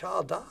the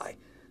child die.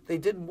 They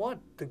didn't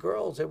want the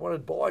girls, they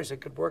wanted boys that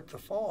could work the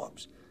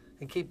farms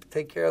and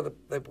take care of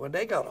them when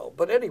they got old.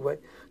 But anyway,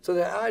 so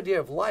the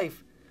idea of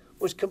life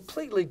was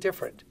completely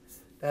different.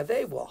 Now,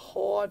 they were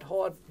hard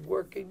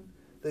working.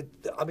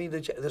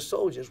 The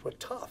soldiers were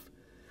tough.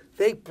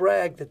 They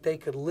bragged that they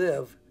could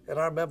live, and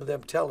I remember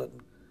them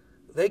telling,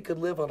 they could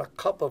live on a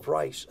cup of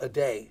rice a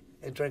day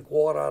and drink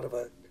water out of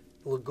a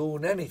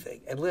lagoon,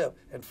 anything, and live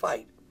and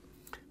fight.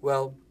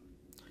 Well,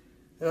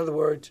 in other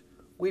words,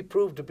 we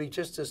proved to be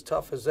just as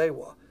tough as they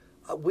were.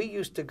 We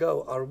used to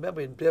go, I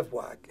remember in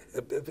bivouac,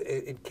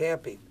 in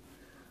camping,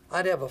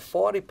 I'd have a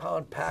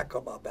 40-pound pack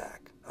on my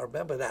back. I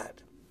remember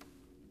that.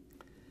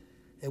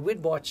 And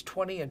we'd march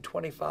 20 and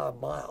 25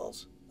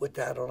 miles with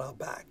that on our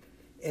back.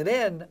 And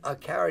then I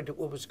carried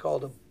what was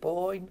called a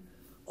Boeing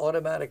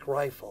automatic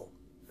rifle.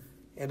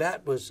 And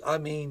that was, I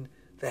mean,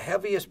 the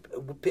heaviest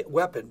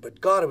weapon.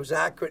 But God, it was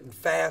accurate and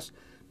fast,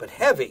 but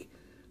heavy.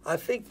 I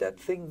think that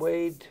thing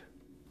weighed,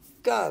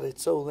 God,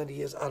 it's so many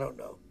years, I don't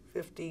know,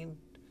 15,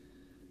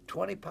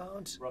 20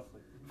 pounds?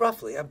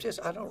 Roughly.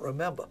 I don't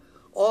remember.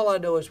 All I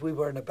know is we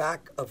were in the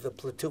back of the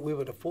platoon. We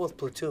were the 4th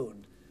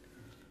platoon.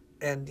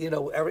 And, you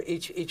know,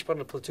 each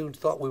one of the platoons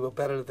thought we were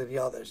better than the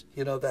others,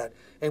 you know that.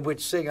 And we'd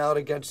sing out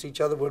against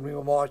each other when we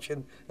were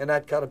marching and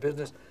that kind of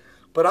business.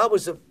 But I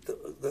was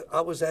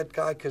I was that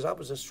guy because I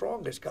was the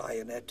strongest guy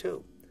in that,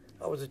 too.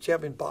 I was a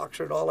champion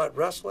boxer and all that,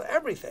 wrestler,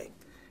 everything.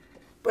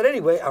 But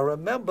anyway, I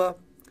remember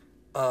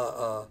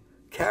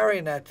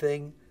carrying that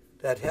thing,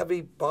 that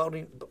heavy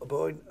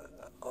Boeing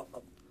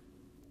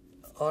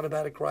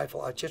automatic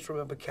rifle. I just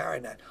remember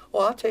carrying that. Oh,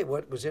 I'll tell you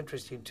what was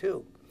interesting,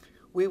 too.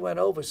 We went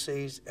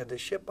overseas, and the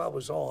ship I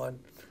was on,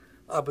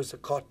 I was a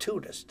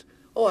cartoonist.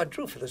 Oh, I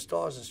drew for the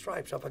Stars and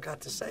Stripes. I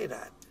forgot to say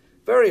that.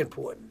 Very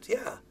important,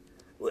 yeah.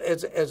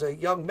 As a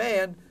young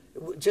man,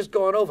 just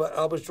going over,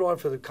 I was drawing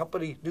for the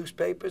company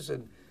newspapers,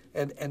 and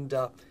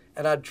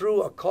I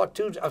drew a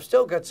cartoons. I've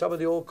still got some of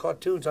the old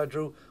cartoons I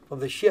drew from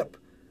the ship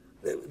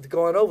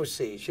going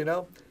overseas, you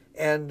know.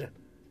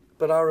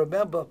 But I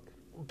remember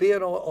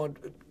being on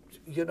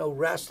you know,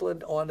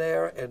 wrestling on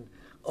there, and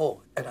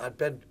I'd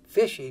been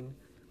fishing.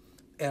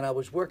 And I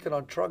was working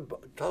on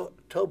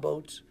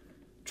towboats,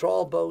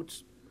 trawl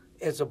boats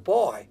as a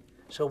boy.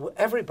 So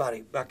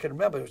everybody, I can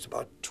remember, it was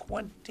about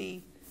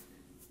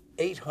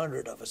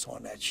 2,800 of us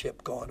on that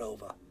ship going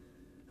over.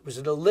 It was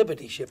a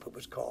Liberty ship, it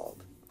was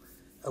called.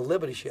 A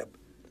Liberty ship.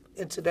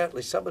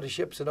 Incidentally, some of the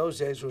ships in those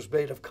days was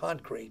made of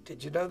concrete.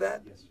 Did you know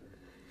that? Yes,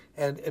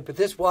 sir. But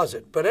this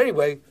wasn't. But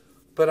anyway,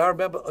 I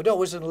remember, no, it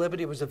wasn't a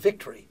Liberty, it was a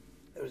Victory.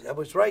 I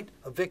was right,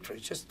 a Victory,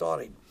 it's just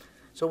starting.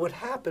 So what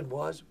happened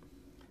was,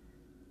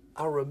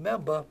 I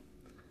remember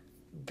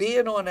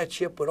being on that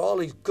ship with all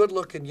these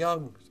good-looking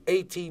young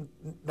 18,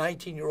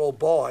 19-year-old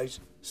boys,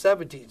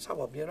 17, some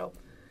of them, you know,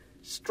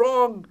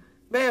 strong,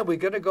 man, we're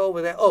going to go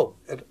over there. Oh,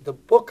 and the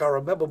book I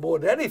remember more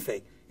than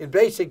anything, in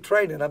basic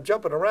training, I'm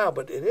jumping around,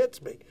 but it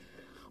hits me,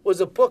 was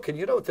a book. And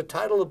you know what the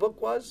title of the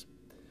book was?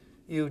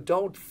 You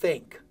Don't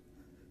Think.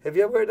 Have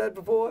you ever heard that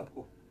before?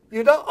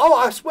 You don't? Oh,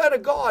 I swear to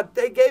God,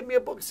 they gave me a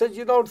book that says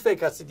You Don't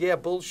Think. I said, yeah,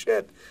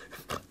 bullshit.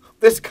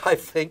 This guy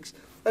thinks.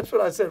 That's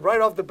what I said.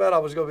 Right off the bat, I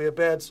was going to be a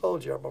bad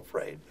soldier, I'm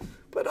afraid.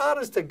 But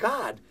honest to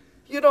God,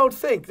 you don't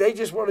think. They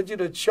just wanted you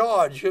to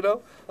charge, you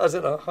know? I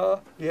said,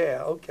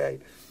 yeah, okay.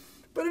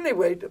 But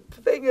anyway, the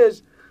thing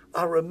is,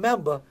 I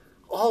remember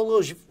all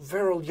those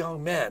virile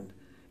young men.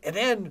 And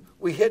then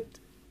we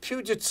hit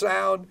Puget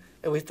Sound,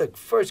 and we hit the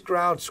first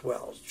ground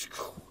swells.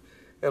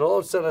 And all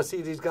of a sudden, I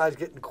see these guys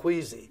getting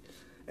queasy.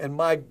 And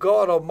my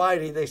God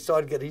almighty, they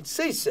started getting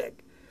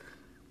seasick.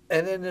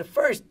 And then the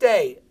first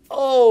day,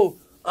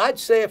 I'd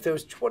say if there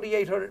was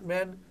 2,800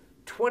 men,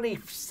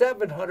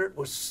 2,700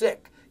 was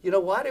sick. You know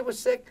why they were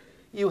sick?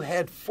 You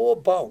had 4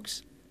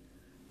 bunks,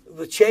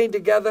 chained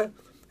together,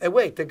 and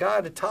wait, the guy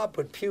at the top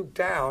would puke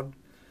down,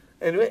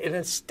 and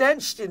it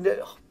stenched in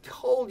the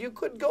hole. You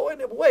couldn't go in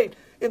and wait.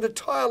 In the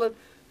toilet,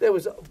 there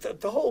was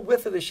the whole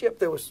width of the ship.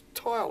 There was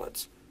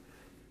toilets,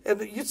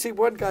 and you'd see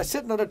one guy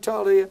sitting on the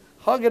toilet here,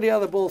 hugging the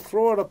other bull,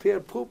 throwing up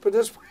here, pooping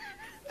this way,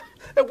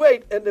 and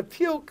wait, and the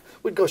puke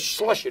would go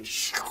slushing.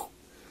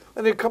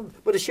 And then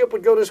but the ship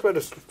would go this way,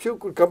 the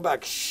puke would come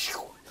back.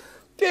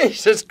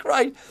 Jesus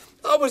Christ.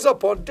 I was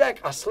up on deck.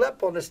 I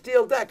slept on the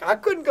steel deck. I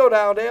couldn't go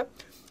down there,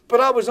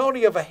 but I was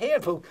only of a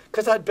handful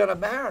because I'd been a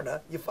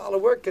mariner. You follow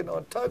working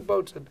on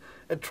tugboats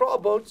and trawl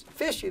boats,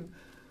 fishing,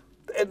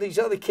 and these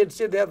other kids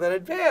didn't have that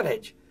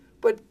advantage.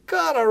 But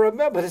God, I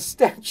remember the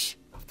stench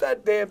of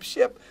that damn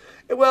ship.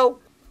 And well,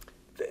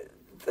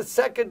 the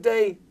second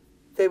day,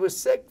 they were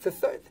sick.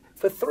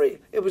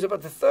 It was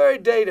about the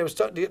third day they were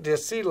starting to get their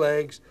sea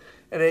legs.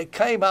 And they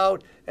came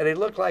out, and they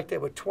looked like they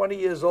were 20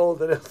 years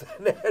old, and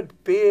they had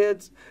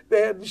beards,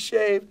 they hadn't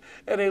shaved,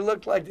 and they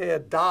looked like they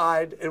had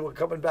died and were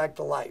coming back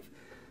to life.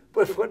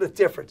 But what a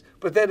difference.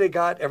 But then they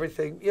got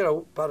everything, you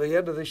know, by the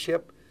end of the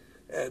ship,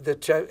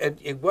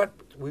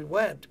 we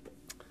went.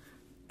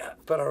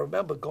 But I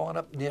remember going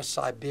up near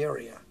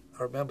Siberia.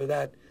 I remember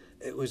that.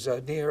 It was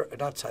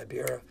not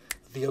Siberia,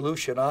 the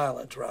Aleutian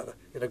Islands, rather,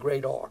 in a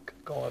great arc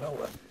going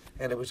over.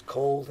 And it was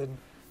cold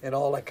and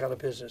all that kind of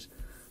business.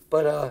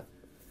 But,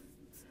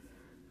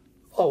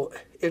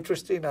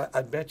 interesting,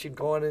 I'd mentioned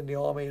going in the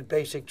Army in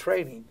basic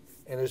training,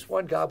 and there's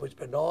one guy was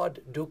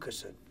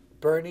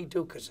Bernie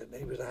Dukeson.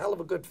 He was a hell of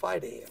a good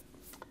fighter here.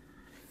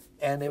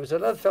 And there was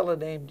another fellow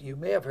named, you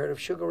may have heard of,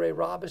 Sugar Ray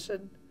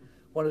Robinson,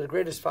 one of the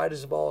greatest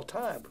fighters of all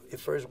time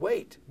for his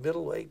weight,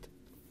 middleweight.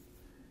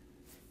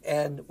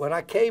 And when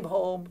I came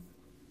home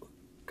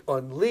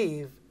on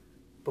leave,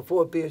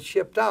 before being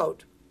shipped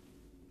out,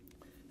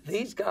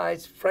 these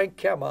guys, Frank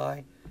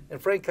Kemai,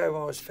 and Frank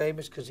Kemai was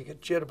famous because he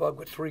got jitterbug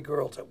with 3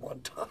 girls at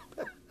one time.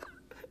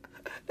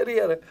 And he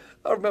had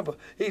I remember,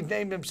 he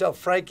named himself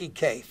Frankie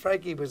K.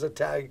 Frankie was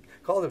Italian,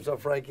 called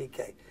himself Frankie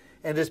K.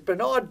 And this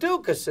Bernard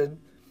Dukeson,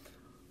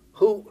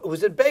 who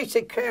was in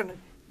basic care,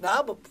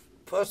 now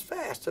was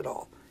fast and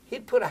all,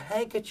 he'd put a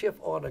handkerchief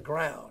on the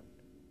ground,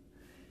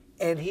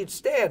 and he'd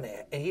stand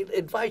there, and he'd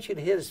invite you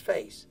to hit his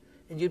face,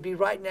 and you'd be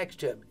right next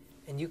to him,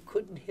 and you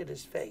couldn't hit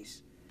his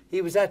face.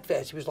 He was that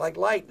fast. He was like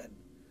lightning.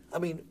 I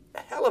mean,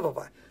 a hell of a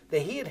fight.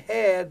 That he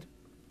had,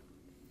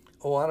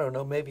 oh, I don't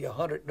know, maybe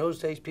 100. In those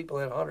days, people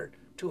had 100,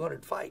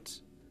 200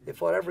 fights. They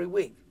fought every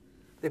week.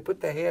 They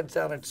put their hands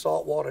down in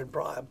salt water and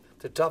brine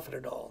to toughen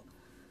it all.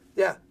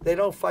 Yeah, they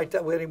don't fight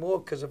that way anymore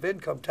because of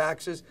income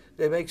taxes.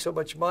 They make so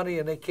much money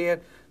and they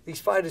can't.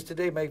 These fighters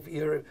today make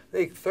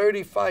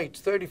 30 fights,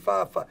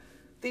 35 fights.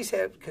 These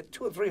had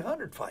 200 or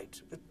 300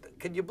 fights.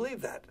 Can you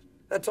believe that?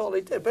 That's all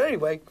they did. But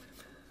anyway,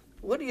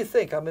 what do you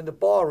think? I'm in the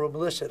barroom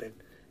listening,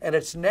 and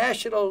it's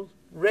national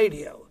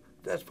radio.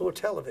 That's for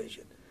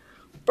television.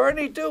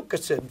 Bernie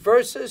Dukeson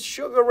versus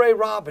Sugar Ray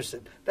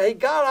Robinson. Now, he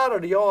got out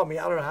of the Army.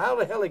 I don't know how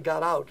the hell he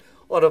got out.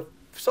 Or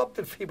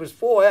something, he was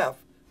 4F,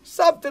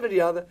 something or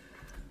the other.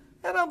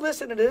 And I'm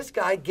listening to this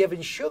guy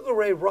giving Sugar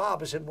Ray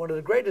Robinson, one of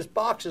the greatest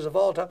boxers of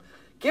all time,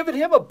 giving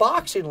him a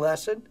boxing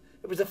lesson.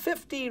 It was a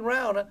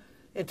 15-rounder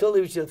until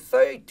he was the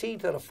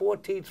 13th or the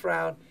 14th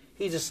round.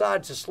 He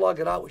decided to slug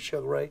it out with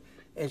Sugar Ray,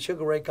 and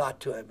Sugar Ray got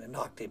to him and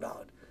knocked him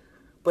out.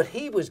 But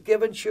he was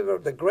giving Sugar,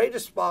 the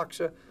greatest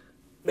boxer,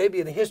 maybe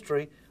in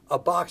history, a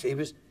boxer. He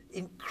was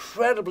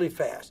incredibly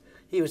fast.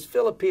 He was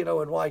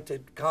Filipino and white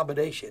in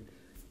combination.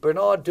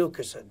 Bernard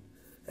Dukeson.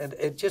 And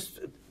it just,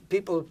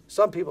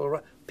 some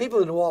people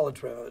in New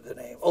Orleans remember the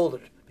name, older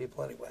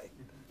people anyway,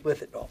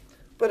 with it all.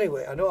 But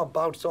anyway, I know I'm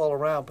bounced all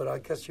around, but I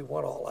guess you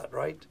want all that,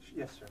 right?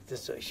 Yes, sir.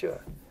 Just say, sure.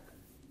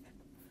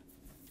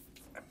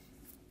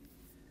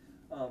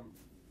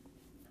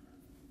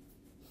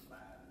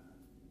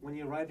 When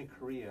you arrived in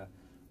Korea,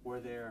 were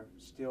there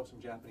still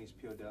some Japanese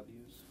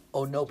POWs?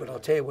 Oh, no, but I'll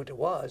tell you what it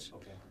was.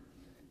 Okay.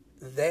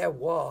 There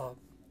were,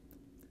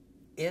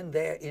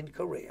 in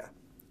Korea,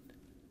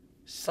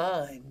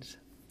 signs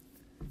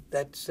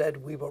that said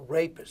we were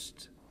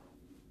rapists.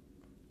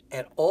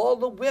 And all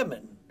the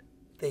women,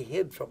 they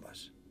hid from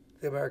us,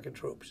 the American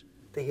troops.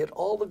 They hid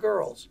all the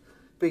girls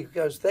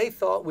because they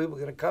thought we were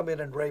going to come in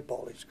and rape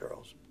all these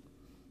girls.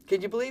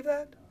 Can you believe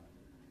that?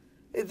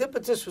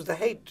 But this was the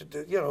hate,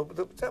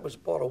 that was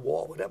part of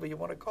war, whatever you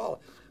want to call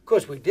it. Of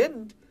course, we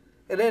didn't.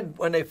 And then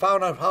when they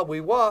found out how we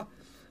were,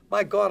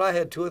 my God, I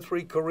had 2 or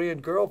 3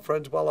 Korean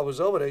girlfriends while I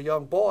was over there, a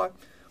young boy.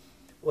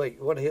 Wait,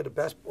 you want to hear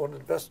one of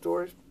the best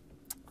stories?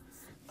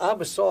 I'm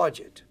a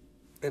sergeant,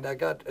 and I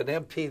got an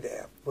MP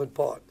there, one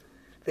part.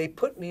 They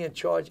put me in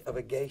charge of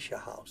a geisha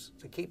house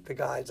to keep the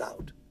guys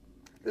out.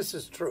 This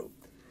is true.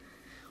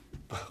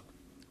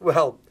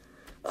 Well,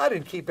 I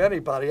didn't keep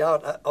anybody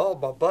out. All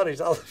my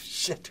buddies, I'll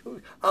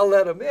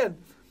let them in.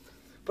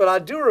 But I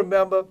do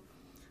remember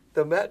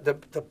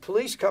the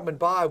police coming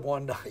by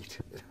one night.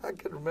 I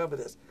can remember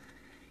this.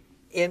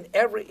 They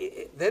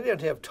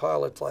didn't have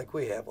toilets like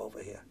we have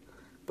over here.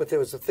 But there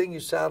was a thing you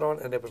sat on,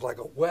 and it was like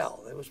a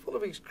well. It was full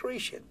of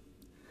excretion.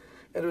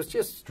 And it was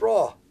just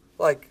straw,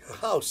 like a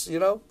house,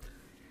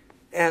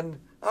 And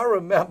I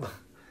remember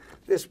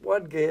this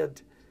one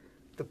kid,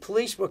 the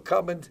police were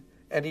coming,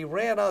 and he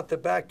ran out the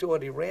back door,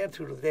 and he ran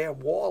through the damn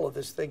wall of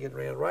this thing and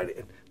ran right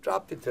and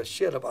dropped into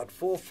shit about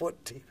 4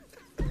 foot deep.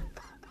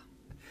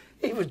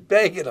 He was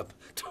begging them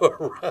to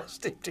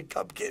arrest him to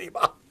come get him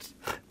out.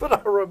 But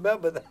I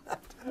remember that.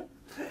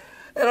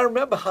 And I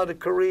remember how the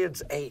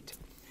Koreans ate.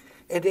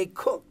 And they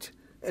cooked.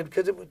 And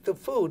because it was the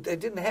food, they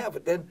didn't have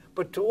it then.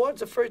 But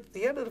towards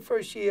the end of the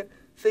first year,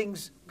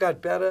 things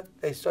got better.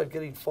 They started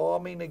getting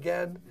farming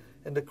again,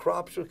 and the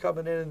crops were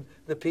coming in, and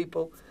the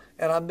people.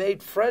 And I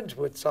made friends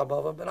with some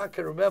of them, and I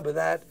can remember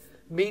that,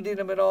 meeting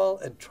them and all,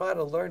 and trying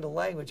to learn the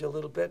language a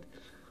little bit.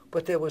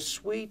 But they were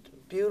sweet,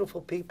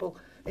 beautiful people.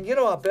 And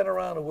I've been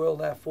around the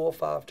world now 4 or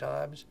 5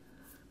 times.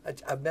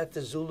 I met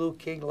the Zulu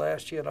King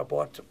last year, and I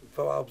bought,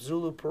 for our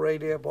Zulu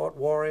parade here, I bought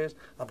warriors.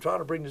 I'm trying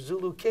to bring the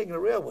Zulu King, the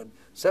real one,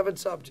 7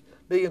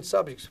 million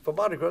subjects for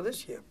Mardi Gras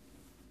this year.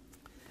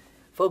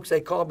 Folks,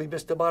 they call me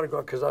Mr. Mardi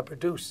Gras because I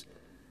produce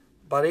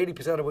about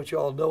 80% of what you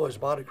all know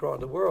as Mardi Gras in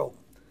the world.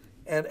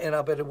 And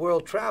I've been a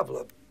world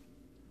traveler.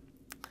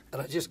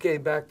 And I just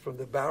came back from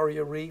the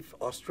Barrier Reef,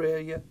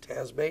 Australia,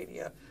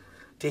 Tasmania,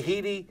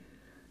 Tahiti,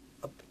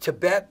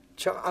 Tibet.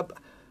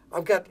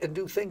 I've got to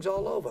do things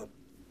all over.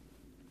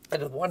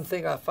 And the one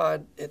thing I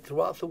find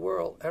throughout the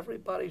world,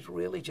 everybody's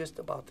really just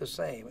about the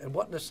same and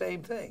wanting the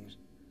same things.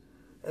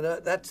 And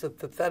that's the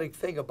pathetic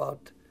thing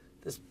about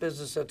this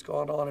business that's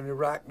going on in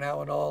Iraq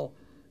now and all.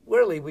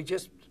 Really,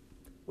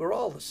 we're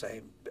all the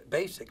same,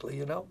 basically,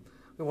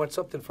 We want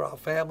something for our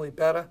family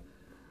better.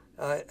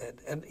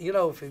 And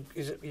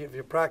if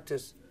you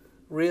practice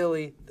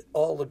really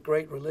all the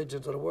great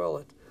religions of the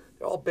world,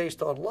 they're all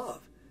based on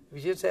love.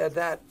 If you just had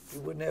that, you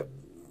wouldn't have.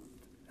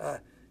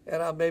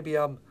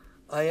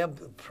 I am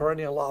a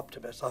perennial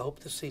optimist. I hope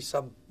to see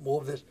some more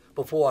of this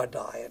before I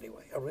die.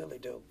 Anyway, I really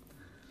do.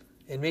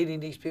 and meeting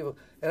these people.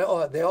 And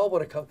oh, they all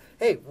want to come.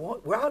 Hey,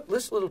 we're out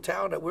this little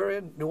town that we're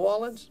in, New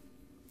Orleans.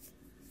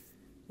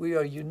 We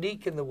are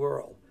unique in the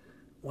world.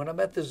 When I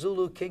met the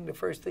Zulu King, the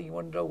first thing you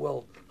want to know,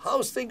 well,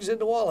 how's things in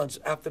New Orleans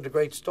after the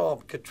great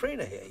storm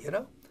Katrina here, you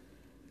know?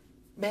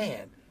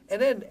 Man.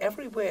 And then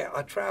everywhere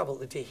I travel,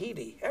 to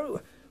Tahiti,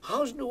 everywhere,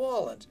 how's New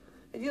Orleans?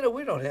 And, you know,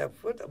 we don't have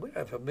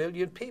 1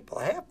 million people,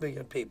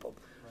 500,000 people.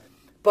 Right.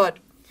 But,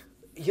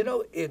 you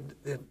know, in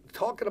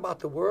talking about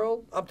the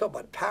world, I'm talking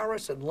about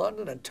Paris and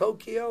London and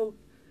Tokyo,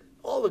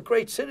 all the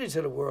great cities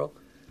in the world.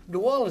 New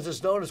Orleans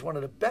is known as one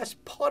of the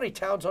best party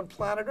towns on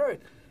planet Earth.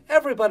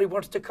 Everybody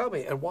wants to come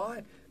here. And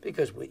why?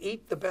 Because we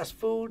eat the best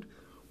food.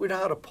 We know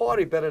how to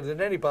party better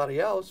than anybody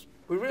else.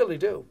 We really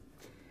do.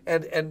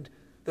 And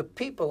the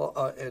people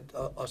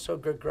are so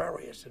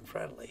gregarious and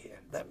friendly here.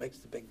 That makes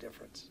the big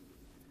difference.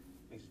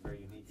 Makes it very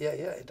unique. Yeah,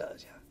 it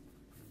does, yeah.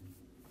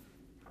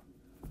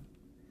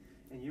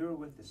 And you were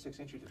with the 6th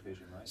Infantry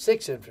Division, right?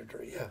 6th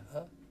Infantry, yeah. Huh?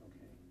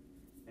 Okay.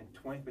 And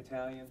 20th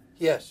Battalion?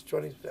 Yes,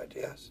 20th,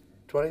 yes.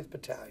 20th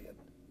Battalion.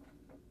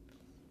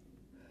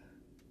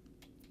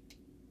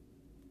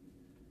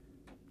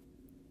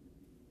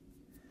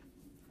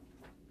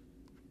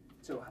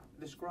 So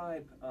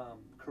describe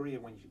Korea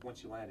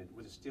once you landed.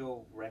 Was it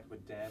still wrecked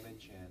with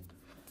damage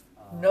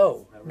and?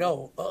 No.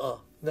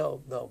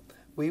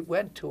 We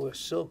went to a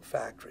silk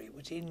factory. It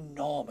was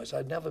enormous.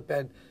 I'd never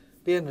been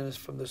in this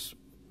from this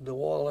New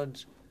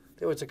Orleans.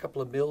 There was a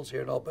couple of mills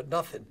here and all, but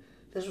nothing.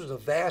 This was a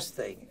vast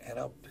thing, and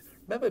I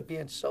remember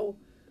being so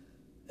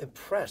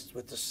impressed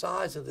with the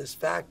size of this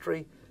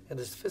factory and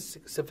the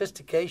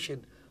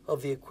sophistication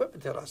of the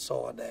equipment that I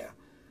saw in there.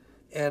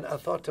 And I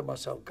thought to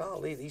myself,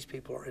 golly, these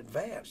people are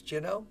advanced, you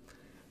know?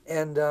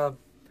 And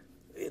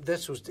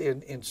this was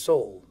in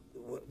Seoul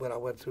when I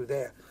went through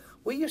there.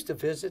 We used to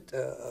visit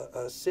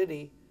a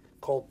city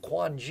called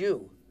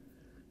Gwangju,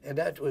 and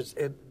that was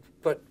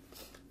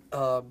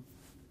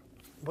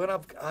when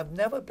I've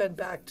never been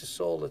back to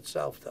Seoul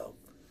itself, though.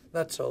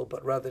 Not Seoul,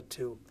 but rather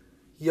to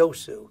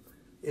Yosu.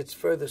 It's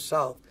further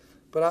south.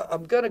 But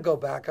I'm going to go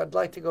back. I'd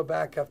like to go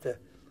back after,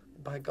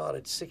 my God,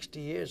 it's 60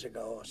 years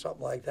ago or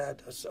something like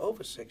that. It's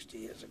over 60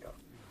 years ago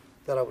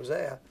that I was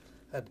there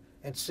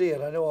and see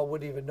it. I know I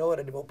wouldn't even know it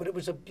anymore, but it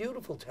was a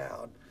beautiful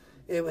town.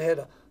 It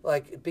had,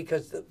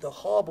 because the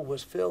harbor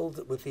was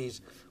filled with these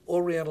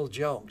oriental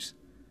junks,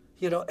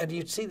 you know, and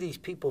you'd see these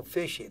people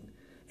fishing,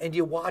 and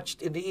you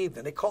watched in the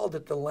evening. They called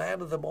it the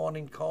land of the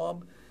morning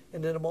calm.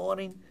 And in the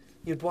morning,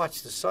 you'd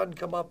watch the sun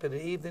come up in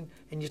the evening,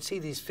 and you'd see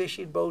these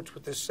fishing boats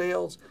with the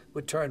sails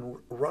would turn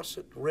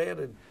russet red,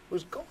 and it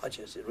was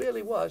gorgeous. It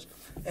really was.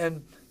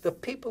 And the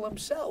people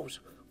themselves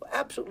were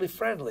absolutely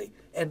friendly,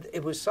 and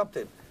it was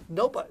something.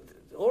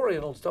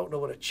 Orientals don't know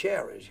what a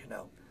chair is, you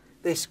know.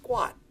 They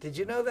squat. Did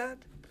you know that?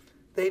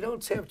 They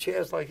don't have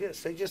chairs like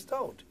this. They just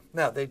don't.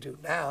 Now, they do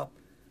now.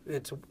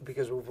 It's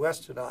because we've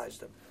westernized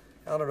them.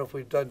 I don't know if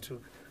we've done too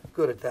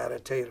good at that, I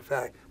tell you the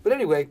fact. But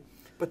anyway,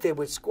 they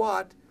would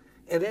squat,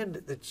 and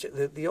then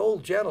the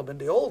old gentlemen,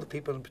 the older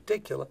people in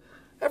particular,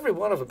 every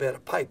one of them had a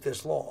pipe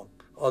this long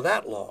or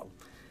that long.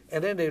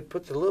 And then they'd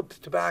put the little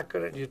tobacco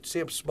in it, and you'd see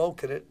them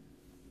smoking it.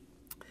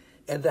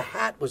 And the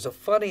hat was a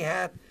funny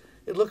hat.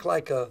 It looked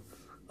like a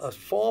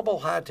formal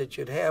hat that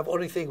you'd have.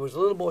 Only thing, it was a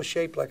little more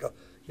shaped like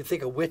you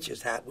think a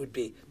witch's hat would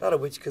be. Not a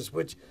witch,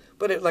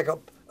 but it like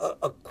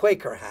a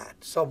Quaker hat,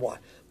 somewhat.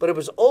 But it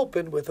was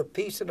open with a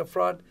piece in the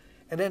front,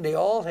 and then they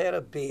all had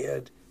a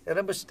beard and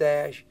a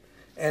mustache,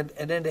 and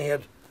then they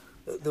had,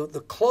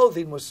 the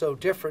clothing was so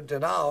different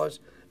than ours,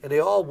 and they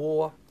all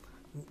wore,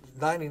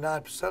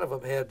 99% of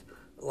them had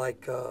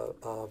like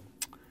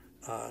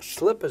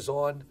slippers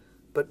on,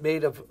 but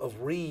made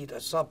of reed or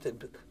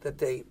something that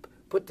they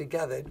put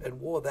together and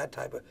wore that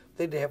type of.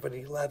 They didn't have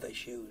any leather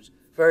shoes,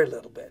 very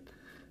little bit,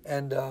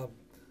 and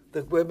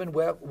the women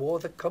wore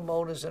the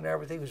kimonos and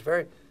everything. It was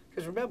very,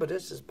 because remember,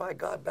 this is, by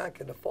God, back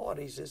in the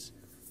 40s.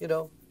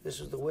 This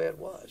is the way it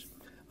was.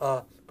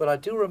 But I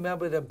do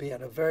remember them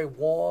being a very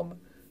warm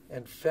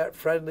and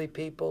friendly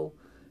people,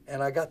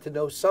 and I got to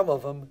know some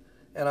of them.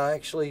 And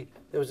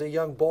there was a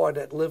young boy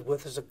that lived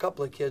with us. A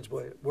couple of kids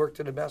worked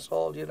in the mess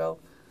hall, you know,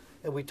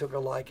 and we took a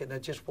liking. And I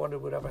just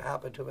wondered whatever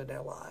happened to them in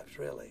their lives,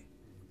 really.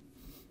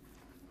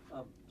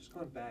 Just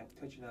going back,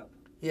 touching up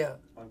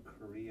on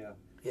Korea.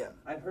 Yeah.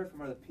 I'd heard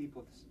from other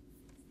people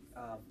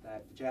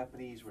that the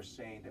Japanese were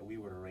saying that we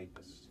were the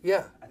rapists.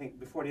 Yeah. I think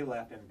before they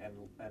left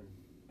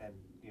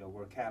and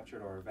were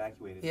captured or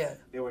evacuated. Yeah.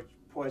 They were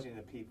poisoning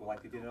the people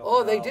like they did in Okinawa.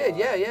 Oh, they did.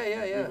 Yeah.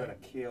 We were going to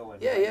kill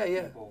and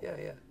people.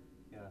 Yeah.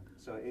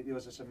 So it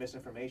was just some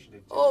misinformation.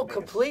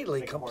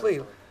 Completely.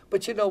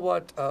 But you know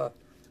what?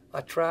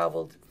 I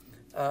traveled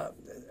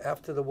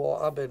after the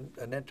war. I've been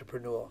an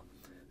entrepreneur,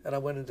 and I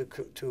went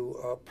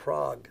to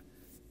Prague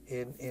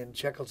in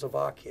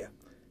Czechoslovakia.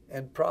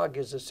 And Prague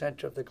is the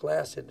center of the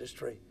glass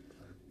industry.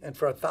 And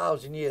for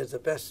 1,000 years, the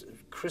best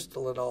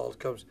crystal and all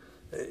comes,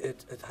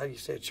 how do you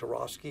say it,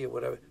 Swarovski or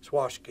whatever,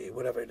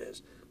 whatever it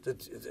is,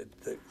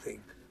 the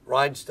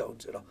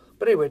rhinestones and all.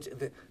 But anyway,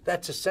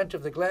 that's the center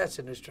of the glass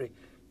industry.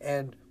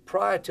 And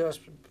prior to us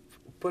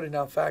putting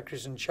down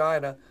factories in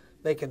China,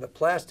 making the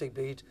plastic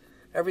beads.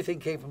 Everything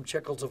came from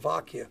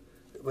Czechoslovakia.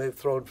 They were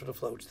thrown from the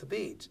floats, the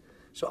beads.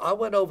 So I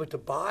went over to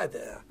buy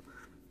there,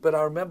 but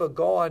I remember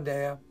going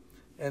there,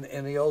 and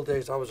in the old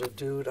days I was a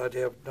dude. I'd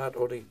have not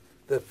only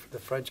the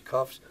French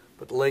cuffs,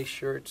 but lace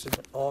shirts and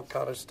all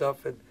kind of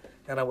stuff, and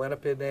I went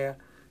up in there,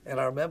 and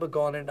I remember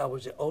going in. I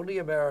was the only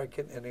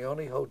American in the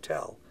only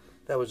hotel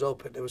that was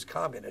open. It was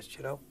communist,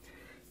 you know.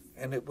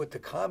 And what the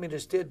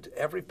communists did,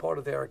 every part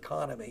of their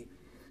economy,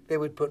 they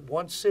would put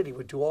one city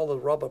would do all the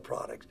rubber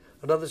products,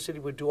 another city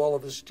would do all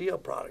of the steel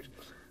products,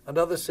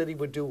 another city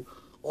would do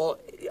all.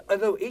 I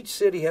know each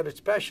city had its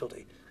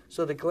specialty.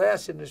 So the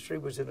glass industry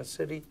was in a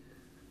city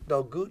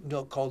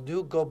called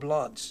New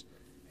Gobelins,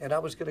 and I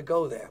was going to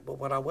go there. But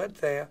when I went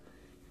there,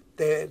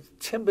 they had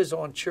timbers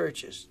on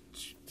churches.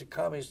 The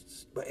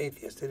communists were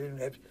atheists. They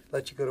didn't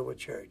let you go to a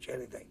church,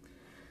 anything.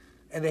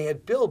 And they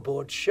had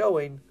billboards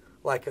showing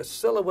like a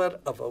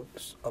silhouette of an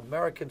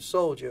American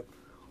soldier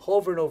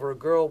hovering over a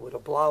girl with a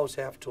blouse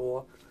half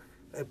tore.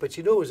 But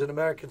you knew it was an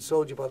American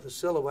soldier by the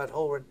silhouette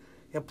hovering,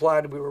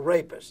 implying we were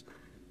rapists.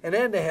 And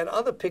then they had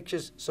other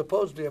pictures,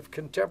 supposedly of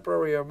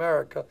contemporary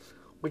America,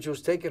 which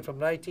was taken from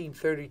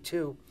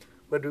 1932,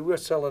 when we were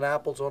selling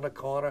apples on a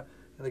corner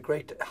in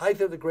the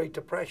height of the Great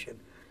Depression.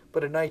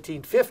 But in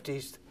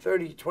 1950s,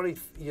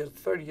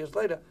 30 years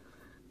later,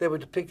 they were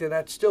depicting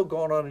that still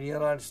going on in the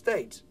United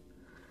States.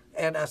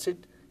 And I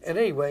said, and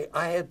anyway,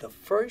 I had the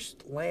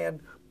first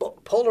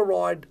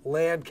Polaroid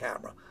land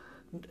camera.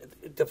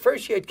 The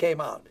first year it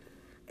came out.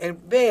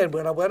 And man,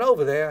 when I went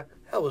over there,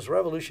 hell, it was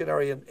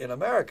revolutionary in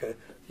America.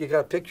 You got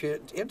a picture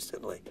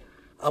instantly.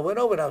 I went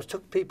over and I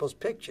took people's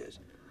pictures.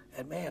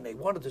 And man, they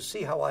wanted to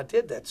see how I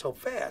did that so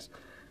fast.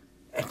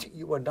 And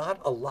you were not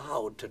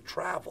allowed to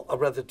travel, or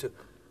rather to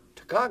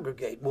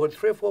congregate more than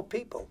 3 or 4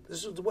 people.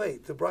 This is the way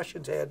the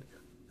Russians had,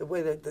 the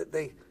way that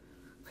they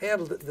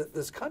handled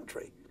this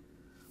country.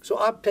 So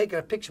I'm taking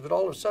a picture, but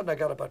all of a sudden I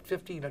got about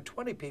 15 or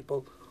 20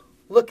 people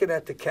looking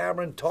at the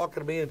camera and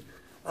talking to me, and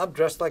I'm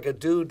dressed like a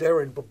dude.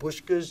 They're in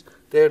babushkas.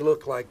 They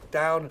look like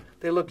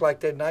They look like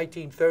they're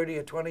 1930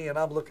 or 20, and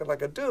I'm looking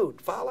like a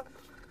dude. Follow?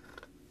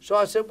 So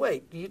I said,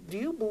 wait, do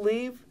you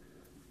believe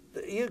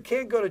you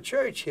can't go to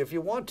church here if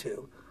you want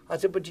to? I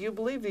said, but do you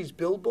believe these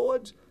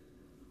billboards?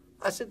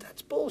 I said,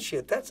 that's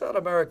bullshit. That's not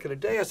America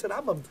today. I said,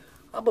 I'm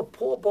a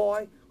poor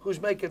boy who's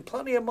making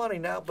plenty of money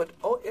now, but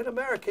in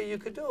America you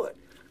could do it.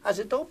 I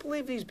said, don't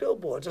believe these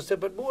billboards. I said,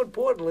 but more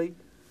importantly,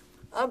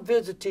 I'm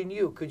visiting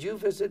you. Could you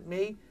visit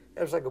me?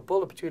 It was like a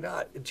bullet between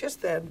our eyes.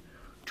 Just then,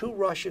 2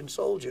 Russian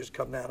soldiers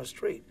come down the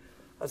street.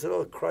 I said,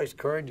 oh, Christ,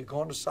 Kern, you're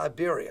going to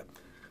Siberia.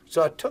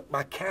 So I took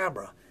my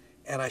camera,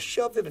 and I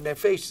shoved it in their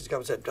faces.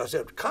 I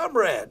said,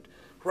 Comrade,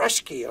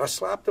 Rushki. And I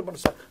slapped them on the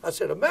side. I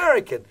said,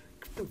 American,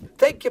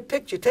 take your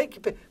picture, take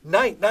your picture.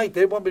 Night, they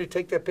didn't want me to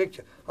take their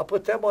picture. I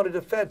put them on the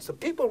defense. The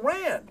people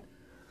ran.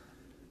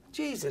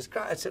 Jesus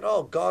Christ. I said,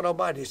 oh, God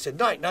Almighty. He said,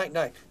 night.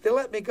 They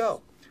let me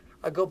go.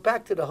 I go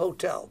back to the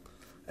hotel,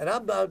 and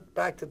I'm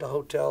back to the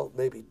hotel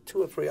maybe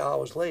 2 or 3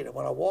 hours later.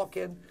 When I walk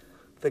in,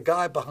 the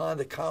guy behind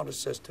the counter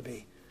says to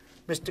me,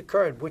 Mr.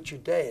 Kern, what you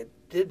did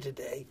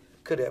today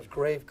could have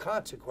grave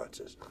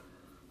consequences.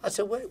 I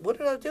said, wait, what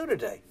did I do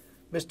today?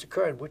 Mr.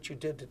 Kern, what you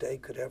did today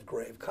could have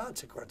grave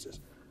consequences.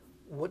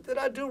 What did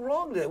I do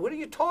wrong today? What are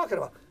you talking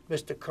about?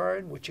 Mr.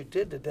 Kern, what you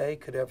did today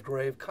could have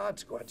grave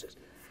consequences.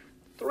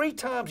 3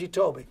 times he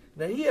told me.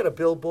 Now, he had a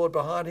billboard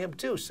behind him,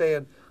 too,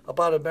 saying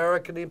about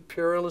American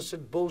imperialists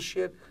and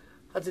bullshit.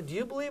 I said, do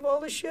you believe all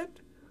this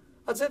shit?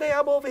 I said, hey,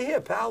 I'm over here,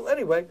 pal.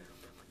 Anyway,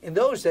 in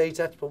those days,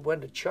 that's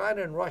when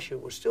China and Russia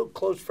were still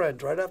close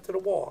friends right after the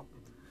war.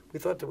 We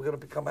thought they were going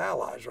to become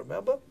allies,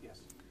 remember? Yes.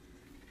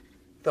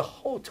 The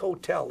whole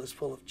hotel is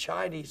full of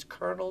Chinese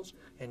colonels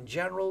and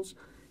generals.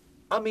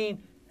 I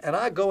mean, and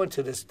I go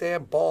into this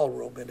damn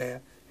ballroom in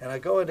there, and I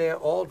go in there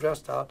all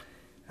dressed out,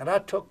 and I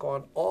took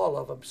on all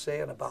of them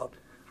saying about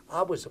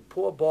I was a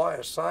poor boy,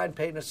 a sign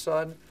painter's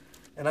son,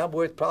 and I'm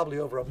worth probably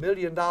over $1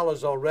 million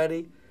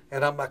already,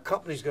 and my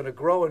company's going to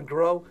grow and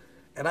grow.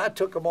 And I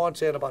took them on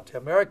saying about the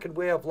American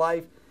way of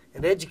life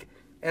and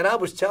and I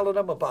was telling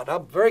them about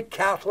I'm very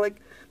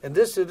Catholic and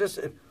this and this.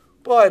 And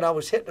boy, and I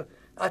was hitting them.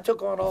 I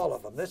took on all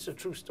of them. This is a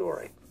true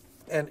story.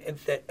 And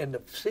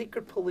the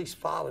secret police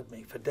followed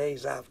me for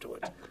days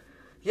afterwards.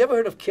 You ever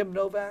heard of Kim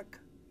Novak?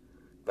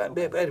 But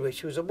anyway,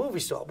 she was a movie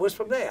star. It was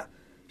from there.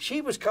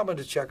 She was coming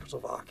to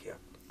Czechoslovakia,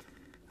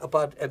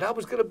 and I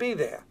was going to be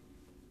there.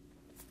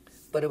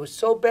 But it was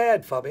so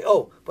bad for me.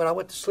 Oh, when I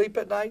went to sleep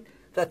at night,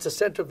 that's the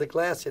center of the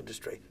glass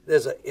industry.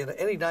 In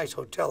any nice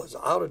hotel, there's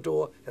an outer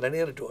door and an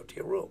inner door to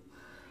your room.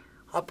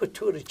 I put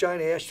 2 of these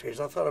giant ashtrays.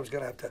 I thought I was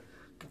going to have to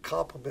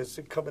compliments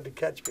and come in to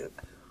catch me.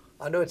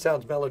 I know it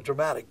sounds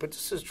melodramatic, but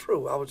this is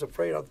true. I was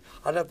afraid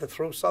I'd have to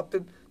throw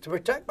something to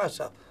protect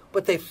myself.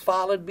 But they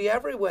followed me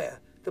everywhere.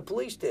 The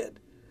police did.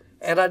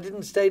 And I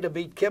didn't stay to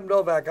meet Kim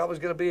Novak. I was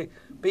going to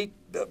meet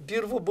a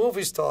beautiful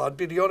movie star. I'd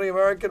be the only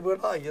American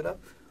with her, you know.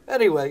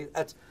 Anyway,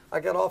 I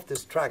got off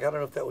this track. I don't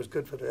know if that was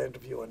good for the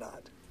interview or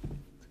not.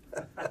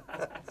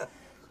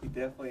 You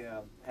definitely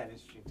had an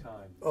interesting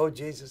time. Oh,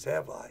 Jesus,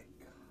 have I?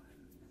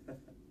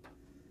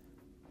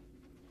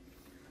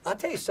 I'll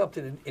tell you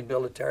something in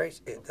military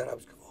that I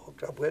was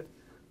hooked up with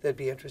they'd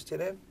be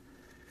interested in.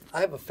 I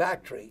have a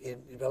factory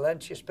in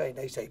Valencia, Spain.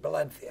 They say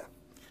Valencia.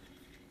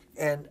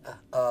 And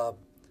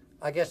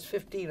I guess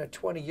 15 or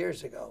 20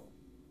 years ago,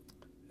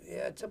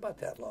 yeah, it's about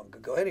that long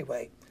ago.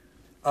 Anyway,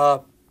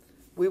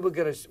 we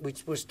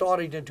were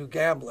starting to do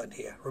gambling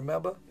here,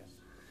 remember? Yes.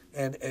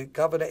 And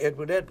Governor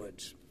Edward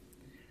Edwards.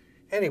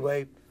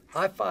 Anyway,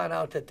 I find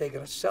out that they're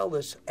going to sell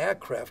this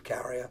aircraft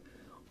carrier,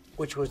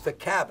 which was the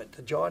Cabot,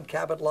 the John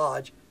Cabot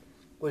Lodge,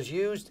 was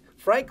used.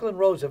 Franklin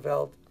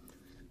Roosevelt,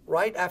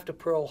 right after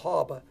Pearl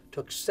Harbor,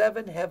 took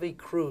 7 heavy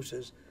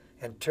cruisers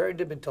and turned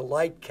them into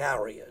light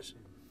carriers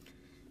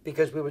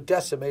because we were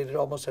decimated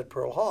almost at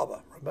Pearl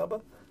Harbor,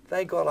 remember?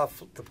 Thank God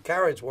the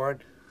carriers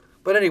weren't.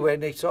 But anyway,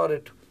 and they saw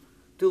that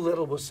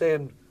Doolittle was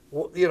saying,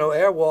 you know,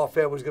 air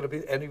warfare was going to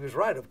be, and he was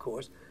right, of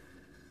course.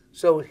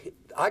 So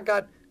I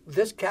got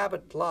this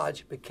Cabot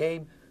Lodge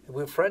we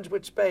were friends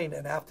with Spain,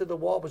 and after the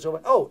war was over,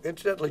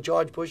 incidentally,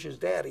 George Bush's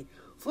daddy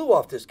flew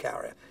off this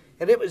carrier,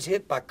 and it was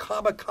hit by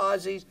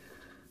kamikazes.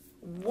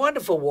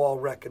 Wonderful war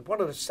record,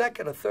 one of the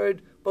second or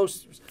third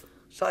most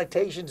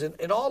citations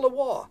in all the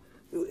war.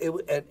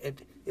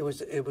 It was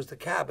the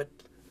Cabot,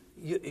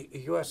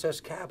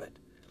 USS Cabot.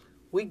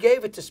 We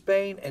gave it to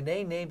Spain, and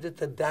they named it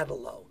the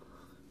Daedalo.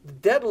 The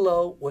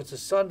Daedalo was the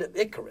son of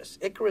Icarus.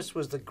 Icarus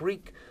was the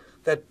Greek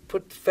that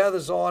put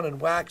feathers on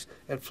and wax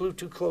and flew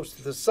too close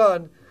to the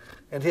sun,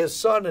 and his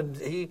son, and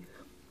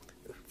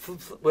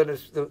when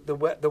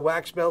the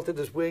wax melted,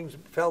 his wings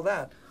fell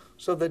down.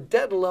 So the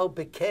Daedalo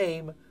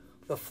became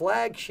the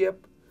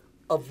flagship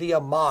of the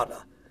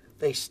Armada.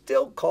 They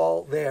still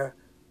call their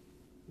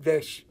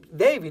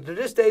Navy to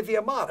this day the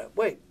Armada.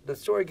 Wait, the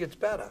story gets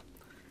better.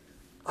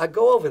 I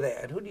go over there,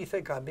 and who do you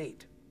think I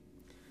meet?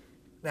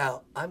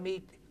 Now, I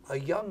meet a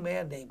young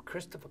man named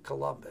Christopher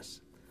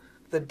Columbus,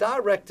 the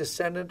direct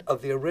descendant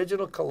of the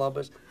original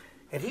Columbus,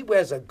 and he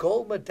wears a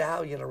gold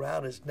medallion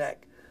around his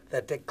neck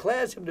that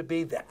declares him to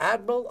be the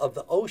Admiral of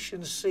the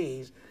Ocean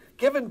Seas,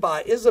 given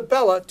by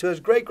Isabella to his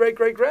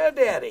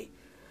great-great-great-granddaddy.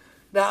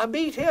 Now, I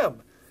meet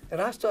him, and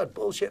I start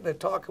bullshitting and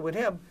talking with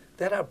him.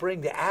 Then I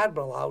bring the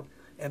Admiral out,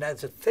 and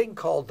there's a thing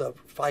called the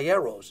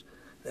Fieros.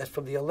 That's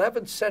from the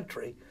 11th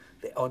century.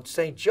 On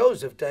St.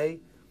 Joseph Day,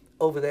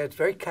 over there, it's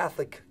very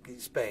Catholic in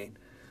Spain,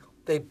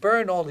 they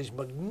burn all these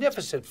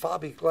magnificent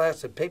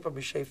fiberglass and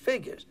papier-mâché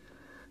figures.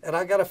 And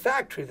I got a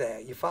factory there,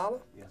 you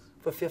follow? Yes.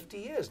 For 50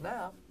 years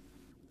now.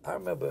 I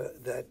remember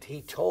that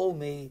he told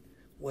me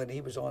when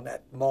he was on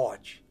that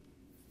march,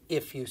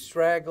 if you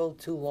straggled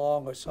too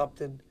long or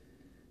something,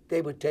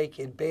 they would take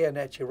you and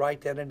bayonet you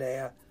right then and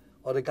there,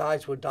 or the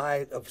guys would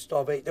die of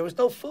starvation. There was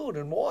no food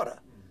and water.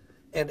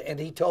 And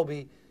he told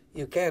me,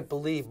 you can't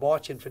believe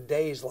marching for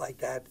days like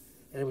that.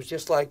 And it was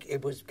just like,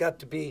 it was got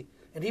to be,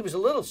 and he was a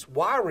little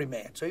wiry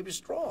man, so he was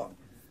strong.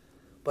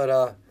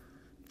 But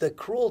the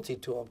cruelty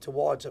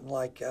towards him,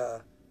 like,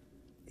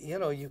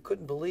 you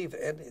couldn't believe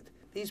it. And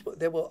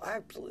they were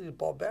absolutely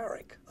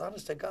barbaric,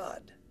 honest to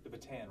God. The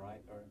Bataan,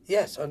 right?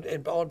 Yes, on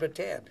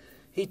Bataan.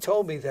 He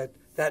told me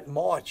that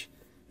march,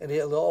 and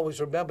he'll always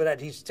remember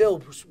that. He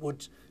still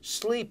would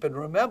sleep and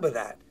remember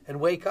that and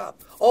wake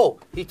up. Oh,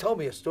 he told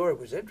me a story. It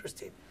was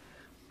interesting.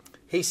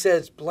 He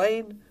says,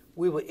 Blaine,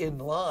 we were in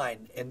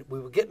line, and we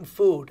were getting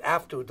food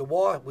after the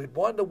war. We'd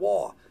won the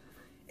war,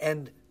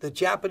 and the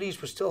Japanese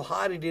were still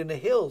hiding in the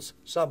hills,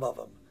 some of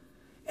them.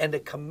 And the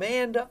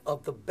commander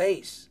of the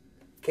base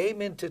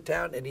came into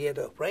town, and he had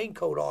a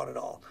raincoat on and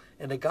all,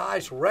 and the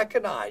guys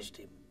recognized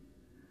him.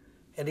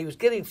 And he was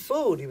getting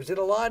food. He was in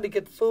a line to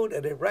get food,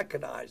 and they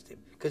recognized him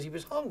because he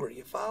was hungry,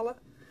 you follow?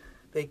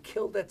 They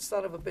killed that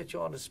son of a bitch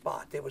on the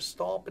spot. They were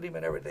stomping him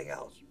and everything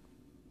else.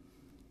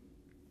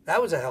 That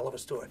was a hell of a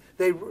story.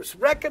 They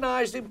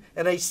recognized him,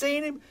 and they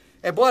seen him,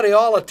 and boy, they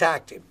all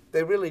attacked him.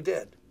 They really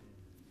did.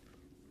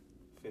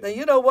 Now,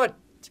 you know what?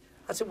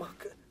 I said, well,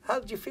 how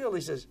did you feel?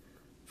 He says,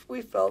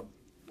 we felt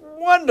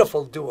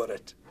wonderful doing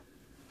it.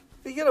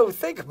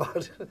 Think about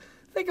it.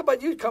 Think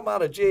about you come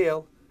out of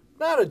jail,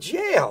 not a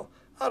jail,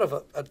 out of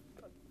a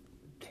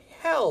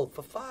hell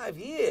for 5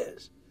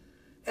 years.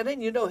 And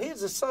then, here's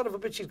the son of a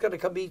bitch, he's going to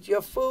come eat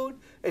your food,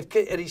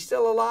 and he's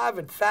still alive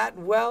and fat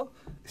and well.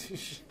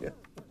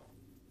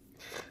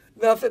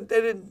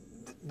 Nothing,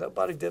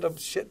 nobody did him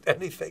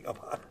anything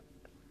about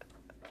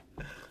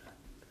it.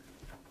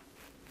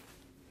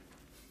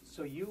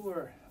 So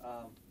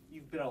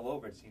you've been all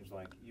over, it seems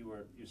like.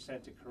 You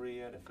sent to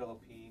Korea, to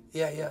Philippines.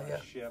 Yeah.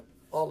 A ship.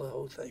 All the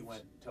whole things.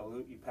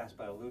 You passed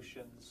by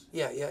Aleutians.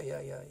 Yeah.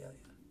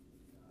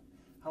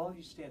 How long did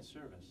you stay in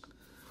service?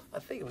 I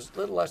think it was a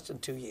little less than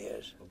 2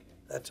 years. Okay.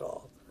 That's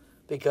all.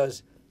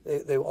 Because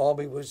the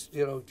army was,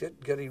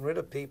 getting rid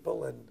of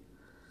people. And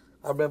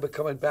I remember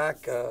coming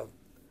back,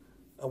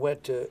 I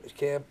went to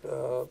camp,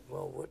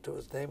 what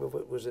was the name of it?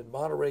 It was in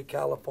Monterey,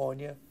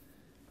 California.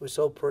 It was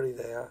so pretty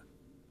there.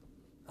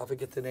 I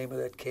forget the name of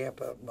that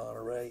camp out in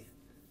Monterey.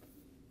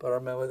 But I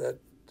remember that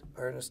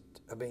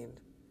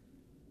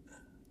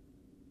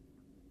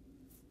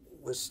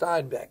was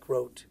Steinbeck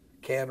wrote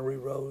Cannery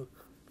Row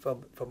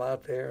from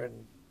out there,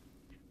 and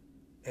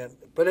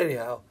But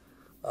anyhow,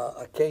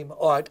 I came.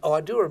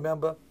 I do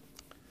remember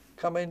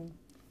coming.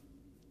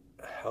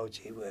 Oh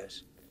gee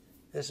whiz,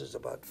 this is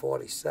about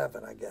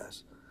 47, I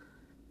guess.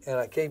 And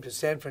I came to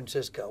San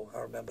Francisco. I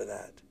remember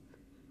that.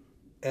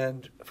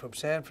 And from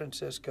San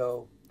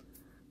Francisco,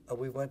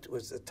 we went. It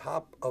was the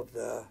top of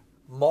the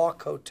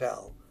Mark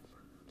Hotel,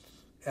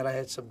 and I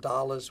had some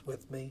dollars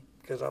with me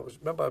because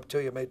remember I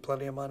told you I made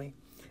plenty of money.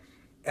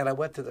 And I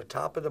went to the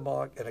top of the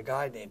Mark, and a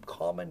guy named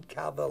Carmen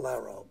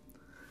Cavallero,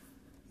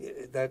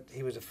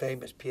 he was a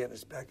famous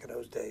pianist back in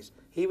those days.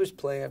 He was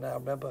playing. I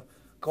remember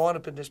going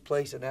up in this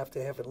place, and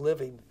after having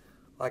living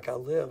like I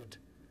lived,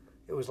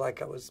 it was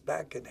like I was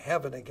back in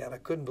heaven again. I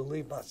couldn't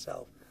believe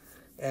myself.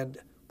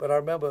 But I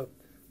remember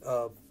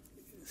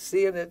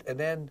seeing it and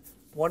then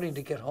wanting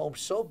to get home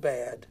so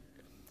bad,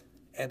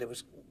 and it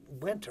was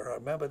winter. I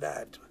remember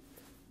that.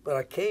 But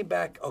I came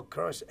back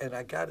across, and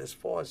I got as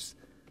far as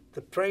the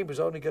train was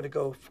only going to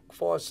go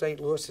far as St.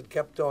 Louis and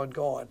kept on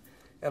going.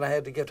 And I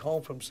had to get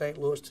home from St.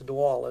 Louis to New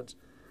Orleans.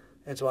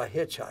 And so I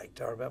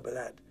hitchhiked. I remember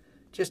that.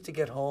 Just to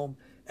get home.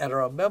 And I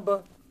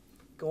remember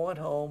going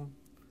home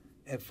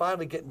and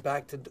finally getting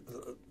back to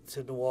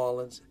New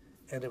Orleans.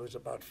 And it was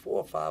about 4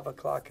 or 5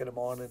 o'clock in the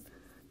morning,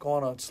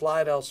 going on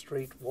Slidell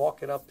Street,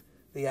 walking up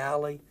the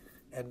alley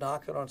and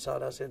knocking on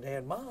side house and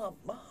saying, Mom,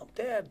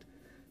 Dad.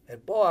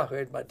 And boy, I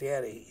heard my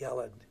daddy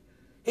yelling,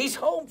 "He's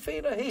home,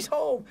 Fina, he's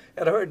home."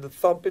 And I heard the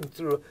thumping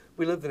through.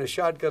 We lived in a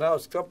shotgun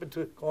house, thumping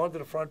through, going to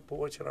the front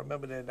porch, and I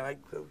remember their night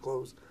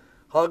clothes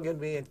hugging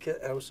me, and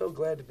I was so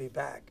glad to be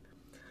back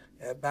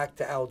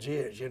to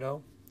Algiers, you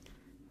know.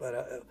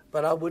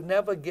 But I would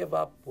never give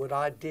up what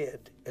I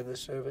did in the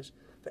service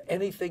for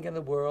anything in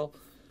the world.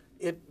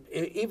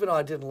 Even though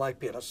I didn't like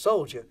being a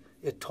soldier,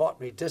 it taught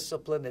me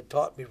discipline, it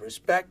taught me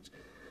respect.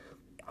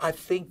 I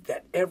think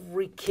that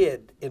every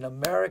kid in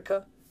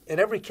America and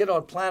every kid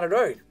on planet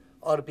Earth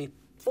ought to be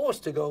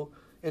forced to go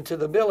into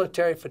the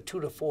military for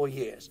 2 to 4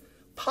 years,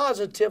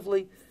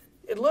 positively,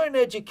 and learn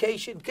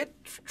education,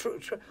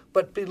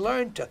 but be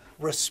learned to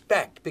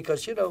respect,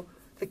 because, you know,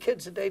 the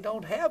kids today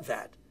don't have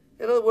that.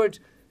 In other words,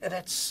 and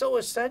that's so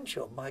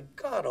essential. My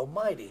God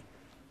Almighty.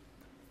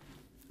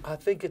 I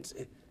think it's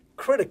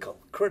critical.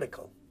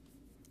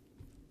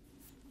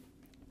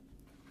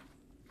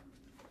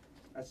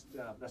 That's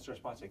the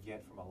response I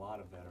get from a lot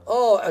of veterans.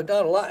 Oh,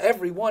 not a lot.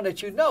 Everyone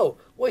that you know.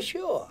 Well,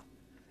 sure.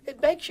 It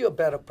makes you a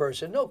better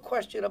person, no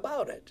question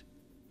about it.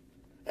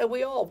 And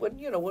we all, when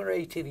we're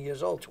 18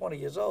 years old, 20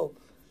 years old,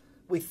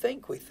 we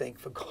think,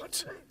 for God's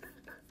sake.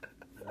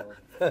 No,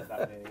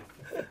 not me.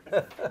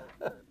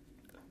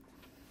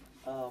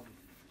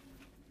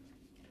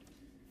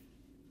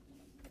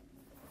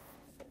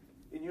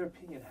 In your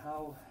opinion,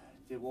 how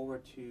did World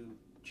War II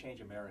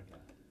change America?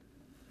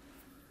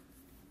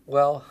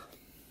 Well,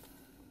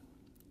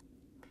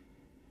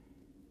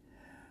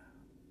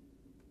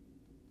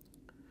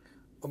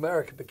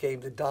 America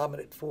became the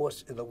dominant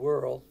force in the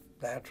world,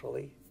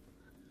 naturally.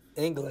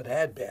 England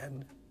had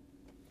been.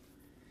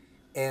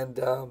 And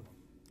I'll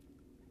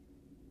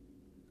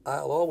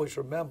always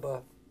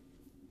remember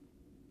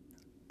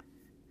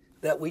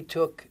that we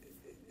took,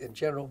 and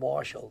General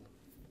Marshall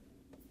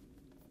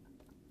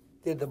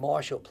did the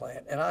Marshall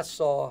Plan, and I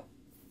saw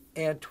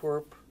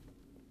Antwerp,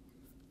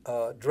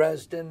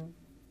 Dresden,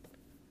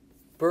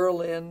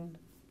 Berlin.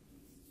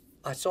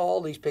 I saw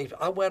all these people.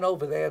 I went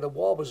over there. The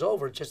war was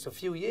over in just a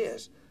few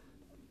years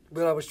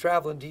when I was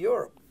traveling to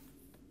Europe.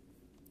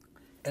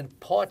 And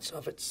parts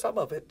of it, some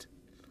of it,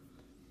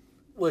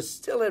 was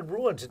still in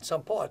ruins in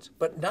some parts,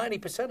 but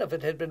 90% of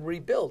it had been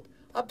rebuilt.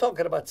 I'm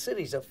talking about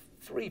cities of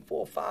 3,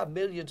 4, 5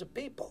 millions of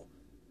people,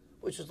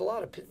 which was a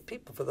lot of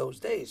people for those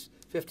days,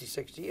 50,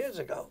 60 years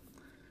ago.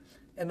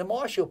 And the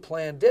Marshall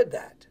Plan did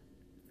that.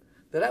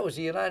 That was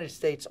the United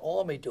States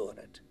Army doing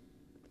it.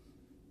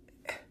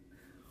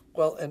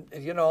 Well, and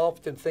I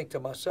often think to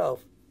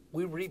myself,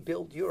 we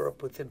rebuilt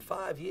Europe within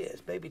 5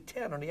 years, maybe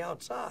 10 on the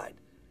outside.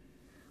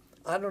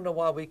 I don't know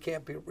why we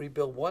can't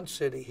rebuild one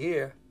city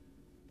here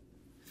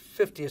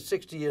 50 or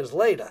 60 years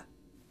later.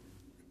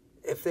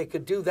 If they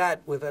could do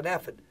that with an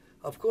effort.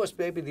 Of course,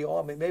 maybe the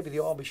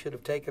army should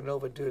have taken it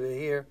over and do it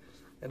here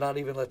and not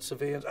even let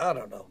civilians. I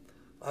don't know.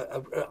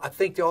 I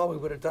think the army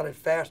would have done it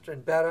faster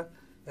and better,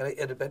 and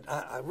it had been.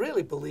 I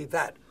really believe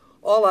that.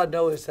 All I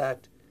know is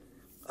that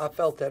I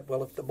felt that,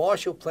 well, if the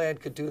Marshall Plan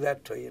could do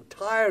that to the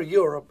entire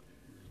Europe,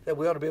 then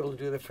we ought to be able to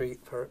do that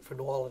for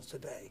New Orleans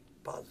today,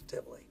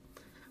 positively.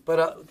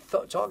 But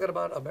talking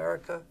about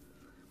America,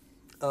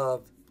 I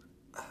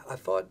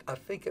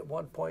think at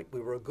one point we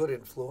were a good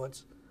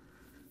influence,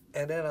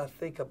 and then I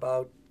think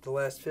about the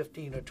last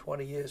 15 or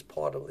 20 years,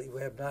 partly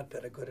we have not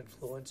been a good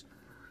influence.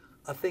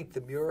 I think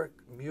the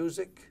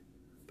music,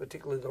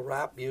 particularly the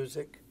rap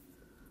music,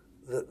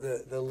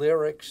 the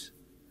lyrics,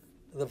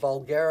 the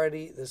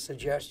vulgarity, the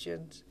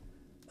suggestions,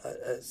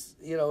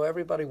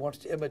 everybody wants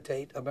to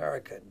imitate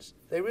Americans.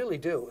 They really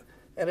do,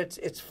 and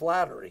it's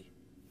flattery.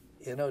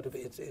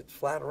 It's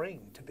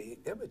flattering to be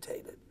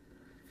imitated,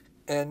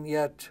 and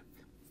yet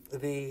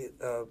the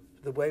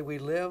way we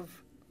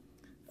live,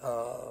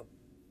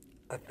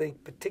 I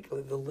think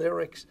particularly the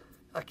lyrics,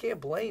 I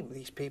can't blame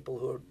these people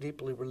who are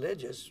deeply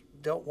religious,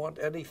 don't want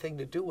anything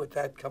to do with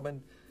that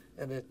coming,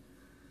 and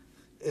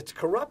it's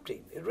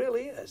corrupting. It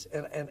really is.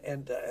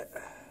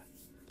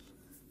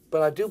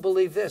 But I do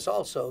believe this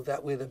also,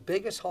 that we're the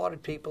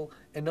biggest-hearted people,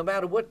 and no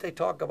matter what they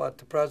talk about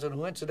the president,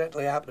 who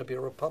incidentally happened to be a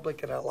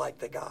Republican, I like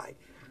the guy.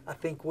 I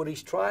think what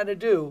he's trying to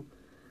do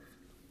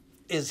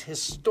is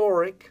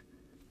historic.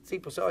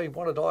 People say, oh, he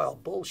wanted oil.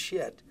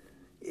 Bullshit.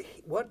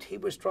 What he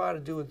was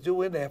trying to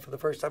do in there for the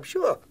first time,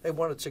 sure, they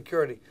wanted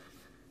security.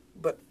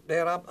 But,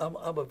 man,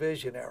 I'm a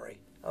visionary.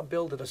 I'm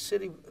building a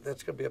city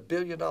that's going to be $1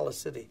 billion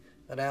city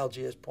in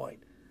Algiers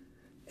Point.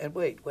 And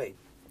wait.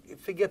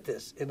 Forget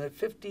this. In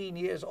 15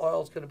 years,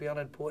 oil's going to be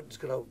unimportant. It's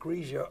going to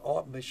grease your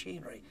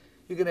machinery.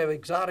 You're going to have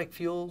exotic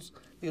fuels.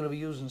 You're going to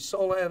be using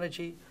solar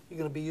energy. You're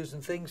going to be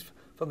using things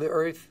from the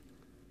earth,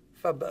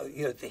 from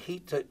the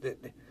heat.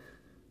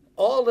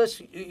 All this,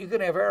 you're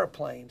going to have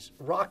airplanes,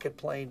 rocket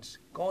planes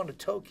going to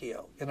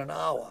Tokyo in an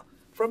hour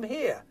from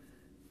here.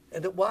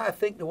 And why I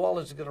think New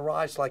Orleans is going to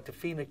rise like the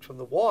phoenix from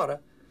the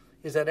water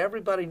is that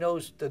everybody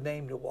knows the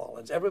name New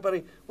Orleans.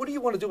 Everybody, what do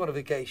you want to do on a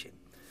vacation?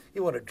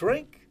 You want to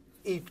drink,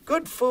 eat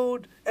good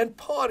food, and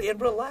party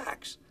and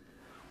relax.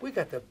 We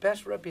got the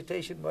best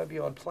reputation maybe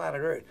on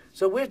planet Earth.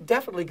 So we're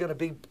definitely going to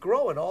be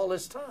growing all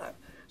this time.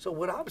 So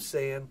what I'm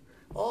saying,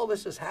 all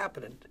this is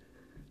happening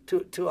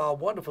to our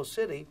wonderful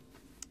city.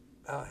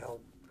 Hell,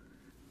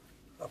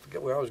 I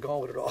forget where I was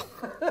going with it all.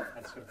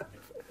 That's okay.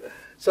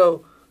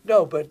 So,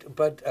 no, but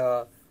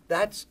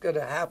that's going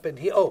to happen.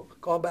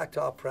 Going back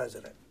to our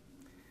president.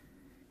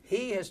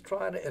 He is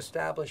trying to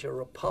establish a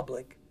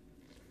republic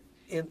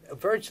in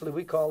virtually,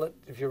 we call it,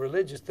 if you're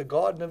religious, the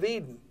Garden of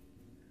Eden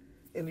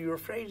in the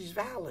Euphrates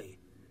Valley,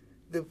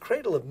 the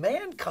cradle of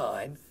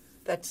mankind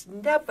that's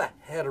never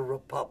had a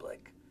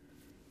republic.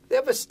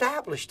 They've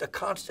established a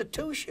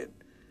constitution.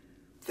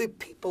 The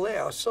people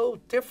there are so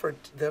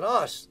different than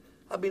us.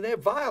 I mean, they're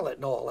violent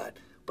and all that,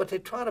 but they're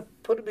trying to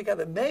put them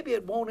together. Maybe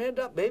it won't end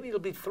up, maybe it'll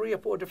be 3 or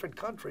 4 different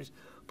countries,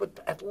 but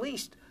at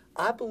least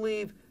I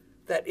believe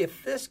that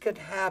if this could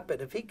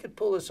happen, if he could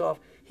pull this off,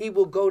 he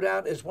will go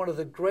down as one of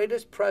the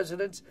greatest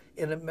presidents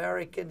in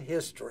American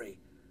history.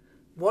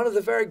 One of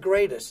the very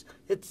greatest.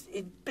 It's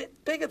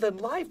bigger than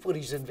life what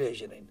he's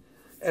envisioning.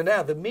 And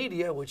now the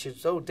media, which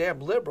is so damn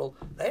liberal,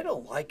 they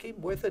don't like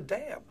him worth a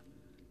damn.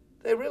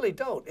 They really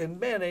don't. And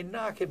man, they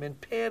knock him and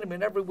pan him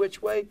in every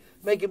which way,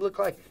 make him look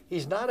like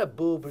he's not a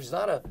boob, he's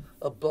not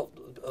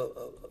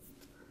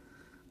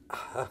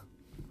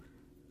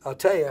I'll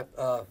tell you,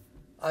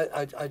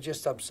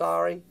 I'm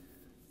sorry.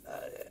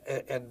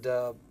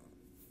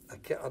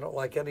 I don't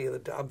like any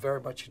of the. I'm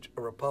very much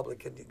a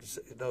Republican. You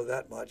know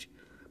that much.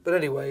 But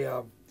anyway,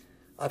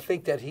 I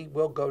think that he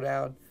will go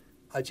down.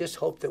 I just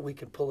hope that we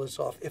can pull this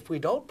off. If we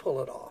don't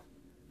pull it off,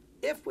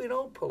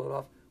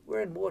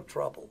 we're in more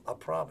trouble. I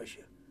promise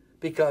you,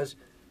 because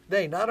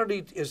not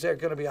only is there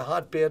going to be a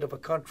hotbed of a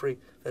country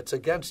that's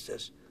against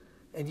us,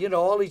 and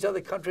all these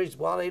other countries,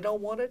 while they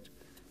don't want it,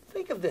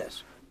 think of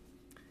this.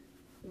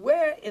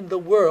 Where in the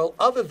world,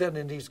 other than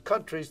in these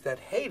countries that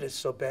hate us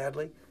so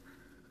badly,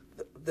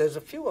 there's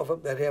a few of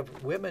them that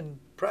have women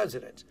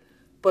presidents.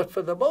 But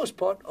for the most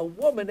part, a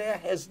woman there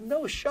has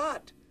no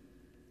shot.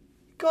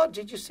 God,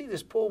 did you see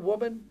this poor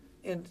woman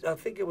I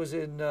think it was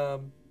in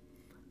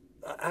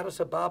Addis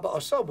Ababa or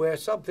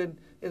something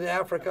in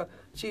Africa.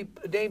 She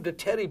named a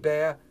teddy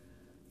bear.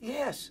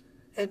 Yes,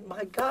 and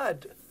my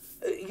God,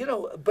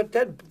 but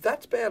then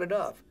that's bad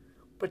enough.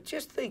 But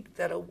just think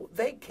that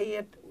they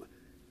can't,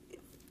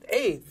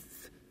 they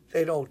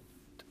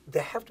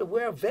have to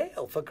wear a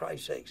veil, for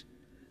Christ's sakes.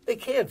 They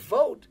can't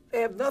vote.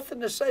 They have nothing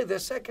to say. They're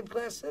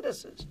second-class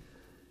citizens.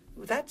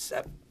 That's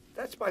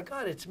my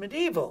God, it's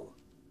medieval.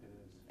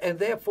 And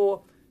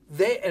therefore,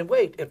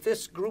 if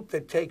this group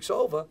that takes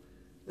over,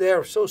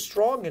 they're so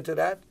strong into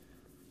that,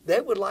 they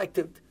would like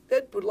to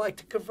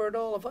convert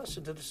all of us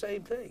into the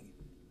same thing,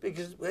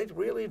 because they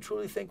really and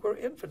truly think we're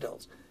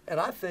infidels. And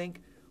I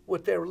think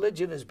what their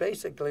religion is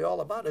basically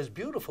all about is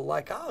beautiful,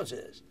 like ours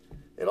is.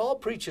 It all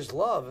preaches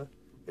love.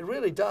 It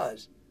really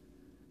does.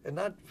 And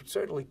not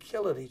certainly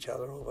killing each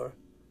other over,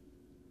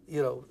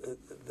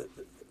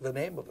 the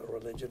name of a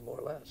religion, more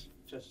or less.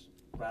 Just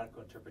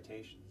radical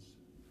interpretations.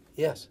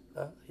 Yes,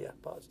 yeah,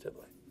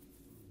 positively.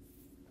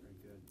 Very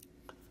good.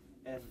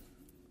 And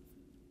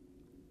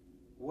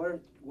what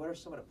are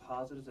some of the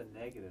positives and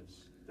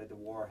negatives that the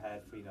war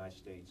had for the United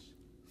States,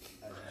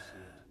 as you see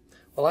it?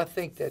 Well, I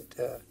think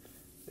that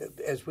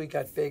as we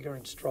got bigger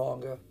and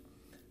stronger,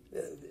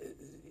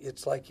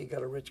 it's like you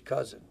got a rich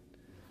cousin.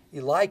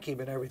 You like him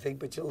and everything,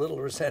 but you're a little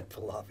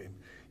resentful of him.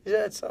 You say,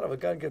 that son of a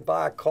gun can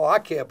buy a car. I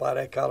can't buy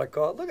that kind of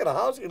car. Look at the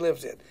house he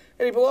lives in.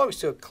 And he belongs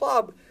to a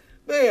club.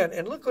 Man,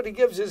 and look what he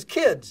gives his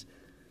kids.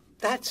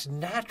 That's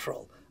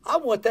natural. I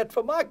want that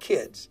for my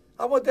kids.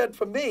 I want that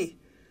for me.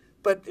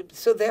 But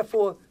so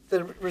therefore,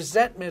 the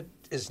resentment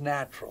is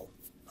natural.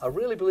 I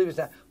really believe it's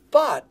that.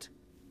 But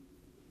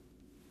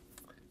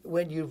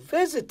when you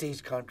visit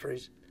these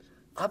countries,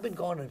 I've been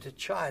going into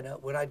China.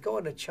 When I'd go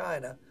into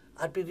China,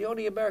 I'd be the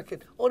only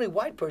American, only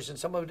white person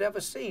someone had ever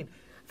seen.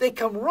 They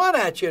come run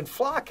at you and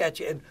flock at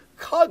you and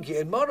hug you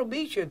and want to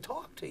meet you and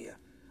talk to you.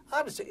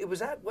 Honestly, it was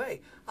that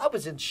way. I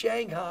was in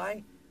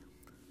Shanghai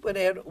when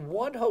they had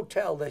one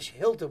hotel, the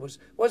Hilton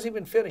wasn't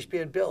even finished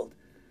being built.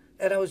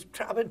 And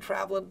I've been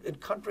traveling in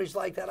countries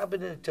like that. I've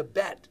been in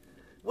Tibet.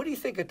 What do you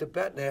think a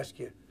Tibetan asks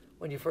you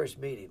when you first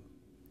meet him?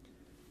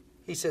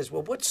 He says,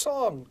 well, what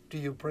song do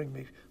you bring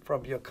me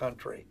from your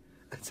country?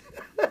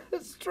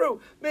 It's true.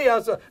 Me, I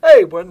was like,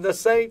 hey, when the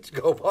saints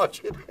go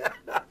marching.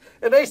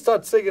 And they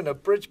start singing a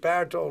bridge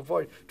baritone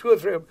voice, 2 or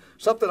 3 of them,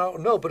 something I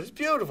don't know, but it's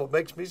beautiful.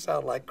 Makes me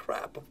sound like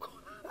crap, of course.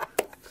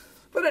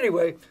 But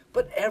anyway,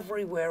 but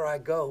everywhere I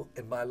go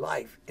in my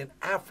life, in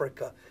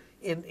Africa,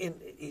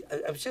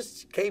 I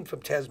just came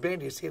from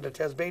Tasmania, seeing the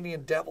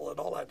Tasmanian devil and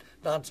all that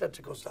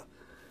nonsensical stuff.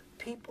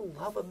 People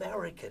love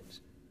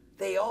Americans.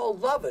 They all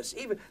love us.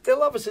 Even they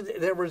love us.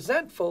 They're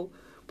resentful,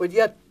 but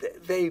yet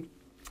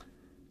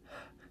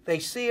they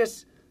see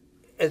us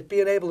as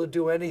being able to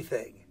do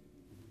anything.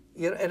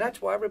 You know, and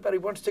that's why everybody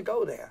wants to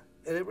go there.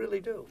 And they really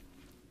do.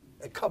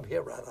 And come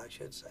here, rather, I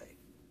should say.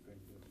 Very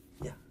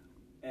good.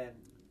 Yeah. And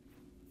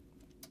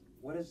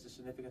what is the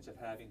significance of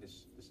having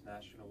this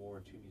National World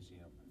War II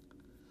Museum?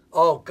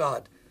 Oh,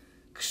 God.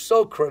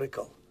 So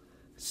critical.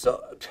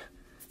 So,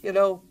 you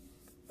know,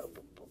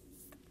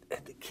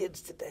 and the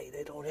kids today,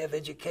 they don't have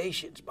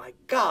educations. My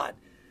God,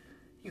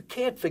 you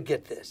can't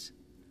forget this.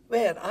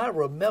 Man, I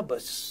remember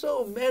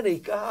so many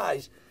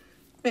guys.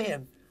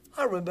 Man,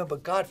 I remember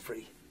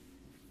Godfrey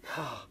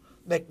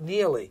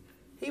McNeely.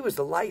 He was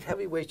the light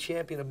heavyweight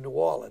champion of New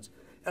Orleans.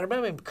 And I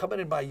remember him coming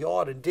in my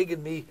yard and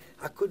digging me,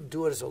 I couldn't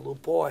do it as a little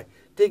boy,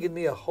 digging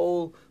me a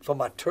hole for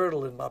my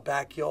turtle in my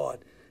backyard.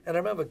 And I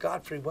remember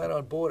Godfrey went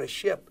on board a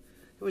ship.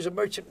 He was a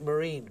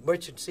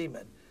merchant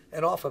seaman,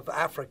 and off of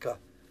Africa.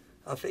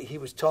 I think he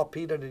was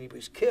torpedoed and he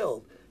was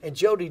killed. And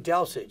Joe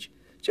Delsage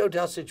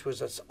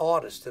was an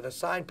artist and a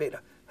sign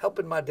painter,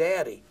 helping my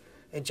daddy.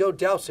 And Joe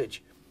Delsage,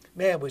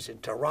 man, was in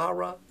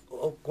Tarara,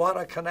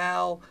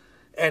 Guadalcanal,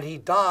 and he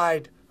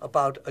died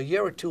about a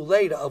year or 2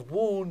 later of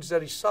wounds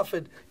that he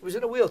suffered. He was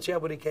in a wheelchair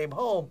when he came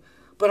home.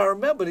 But I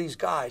remember these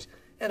guys.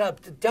 And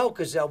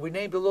Delcazell, we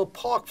named a little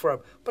park for him.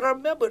 But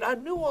I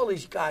knew all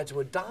these guys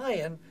were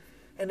dying,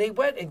 and they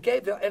went and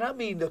gave them, and I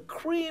mean the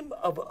cream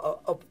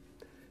of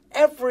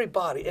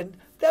everybody. And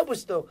that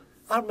was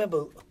I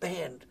remember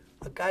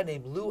a guy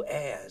named Lou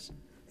Ayres.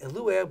 And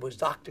Lou Ayres was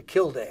Dr.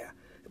 Kildare.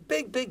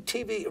 Big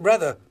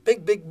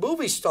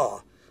movie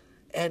star.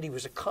 And he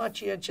was a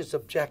conscientious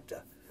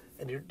objector.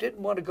 And he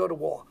didn't want to go to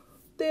war.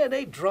 Then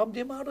they drummed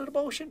him out of the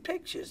motion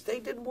pictures. They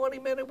didn't want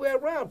him anywhere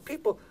around.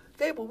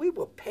 We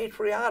were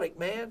patriotic,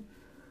 man.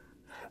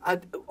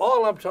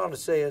 All I'm trying to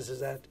say is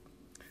that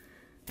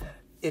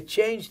it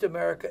changed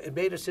America. It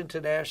made us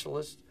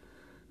internationalists.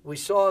 We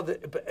saw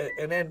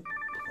and then,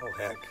 oh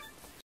heck.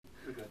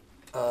 You're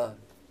good.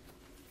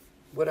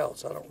 What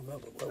else? I don't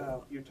remember.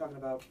 You're talking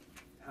about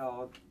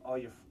how all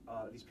your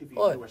these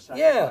people you knew were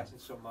sacrificing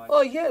so much.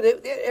 Oh yeah,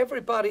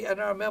 everybody.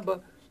 And I remember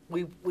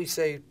we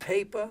saved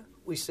paper,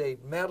 we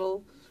saved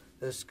metal,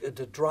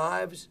 the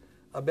drives.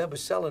 I remember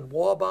selling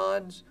war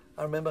bonds.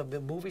 I remember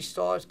the movie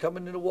stars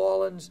coming to New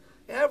Orleans.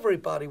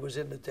 Everybody was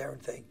in the darn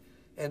thing.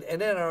 And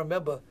then I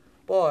remember,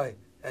 boy,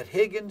 at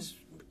Higgins,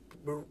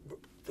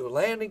 the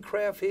landing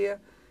craft here,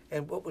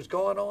 and what was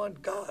going on,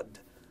 God,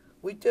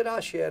 we did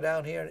our share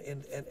down here.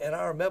 And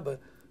I remember,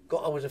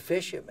 I was a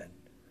fisherman.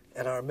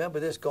 And I remember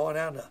this going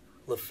down to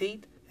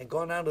Lafitte and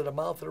going down to the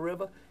mouth of the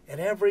river. And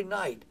every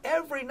night,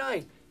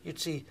 you'd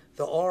see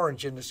the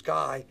orange in the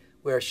sky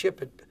where a ship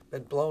had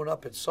been blown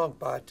up and sunk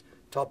by a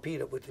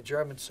torpedo with the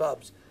German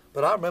subs.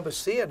 But I remember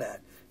seeing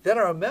that. Then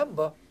I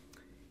remember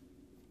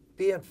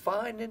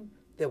finding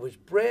there was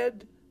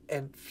bread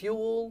and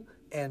fuel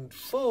and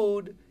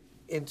food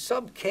in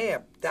some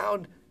camp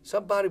down.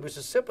 Somebody was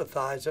a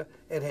sympathizer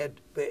and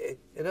had,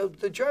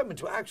 the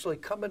Germans were actually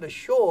coming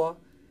ashore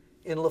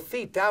in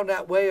Lafitte down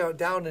that way or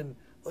down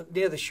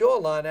near the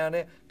shoreline down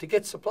there to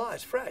get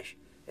supplies fresh.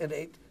 And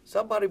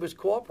somebody was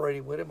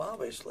cooperating with him,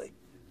 obviously.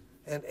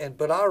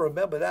 But I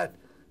remember that.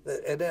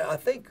 And then I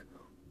think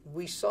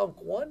we sunk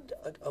one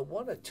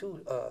or two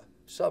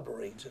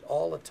submarines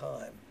all the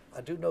time.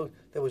 I do know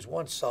there was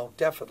one sunk,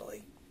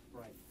 definitely.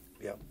 Right.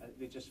 Yeah.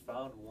 They just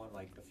found one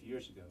like a few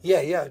years ago.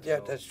 Yeah,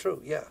 that's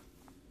true, yeah.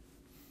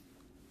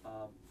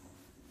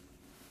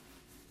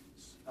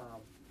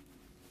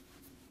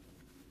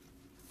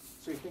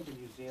 So you think the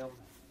museum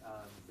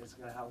is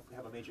going to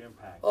have a major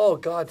impact? Oh,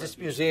 God, this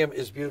museum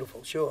is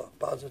beautiful, sure,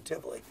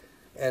 positively.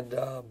 And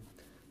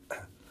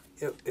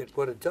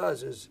what it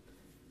does is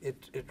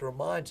it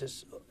reminds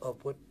us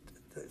of what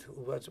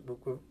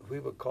we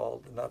were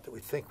called, not that we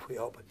think we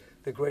are, but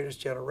the greatest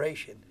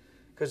generation,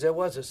 because there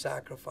was a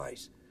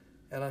sacrifice.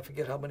 And I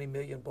forget how many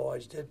million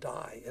boys did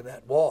die in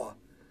that war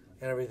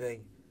and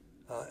everything.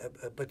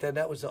 But then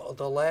that was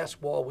the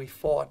last war we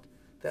fought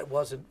that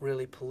wasn't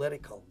really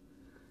political.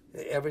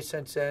 Ever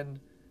since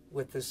then,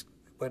 when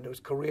the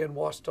Korean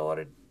War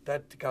started,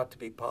 that got to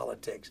be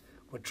politics.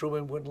 When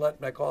Truman wouldn't let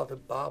MacArthur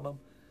bomb him,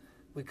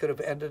 we could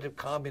have ended up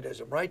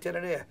communism right then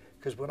and there.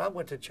 Because when I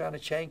went to China,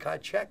 Chiang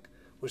Kai-shek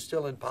was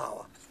still in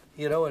power,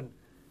 you know, and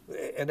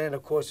then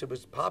of course it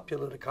was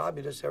popular, the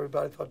communists.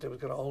 Everybody thought they was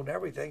going to own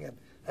everything, and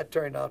that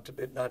turned out to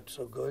be not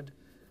so good.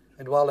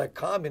 And while they're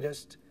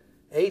communist,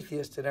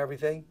 atheist, and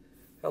everything,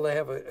 hell, they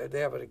have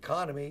an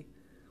economy.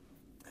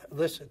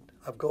 Listen,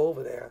 I'll go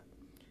over there.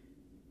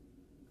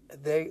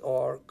 They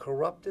are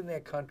corrupting their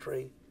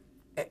country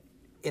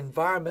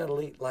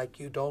environmentally like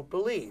you don't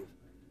believe.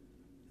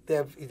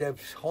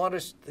 They've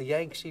harnessed the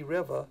Yangtze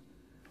River.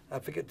 I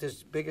forget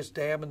this biggest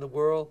dam in the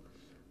world,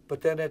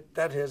 but then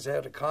that has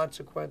had a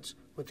consequence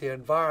with the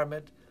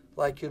environment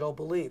like you don't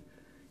believe.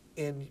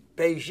 In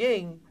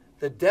Beijing,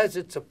 the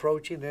desert's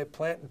approaching. They're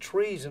planting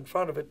trees in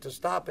front of it to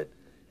stop it,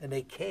 and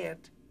they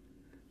can't.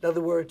 In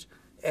other words,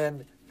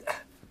 and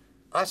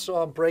I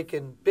saw them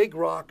breaking big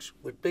rocks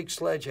with big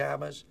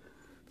sledgehammers,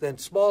 then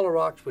smaller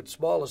rocks with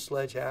smaller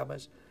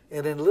sledgehammers,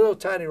 and then little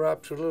tiny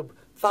rocks with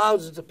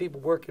thousands of people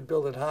working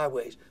building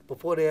highways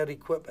before they had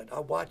equipment. I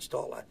watched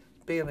all that,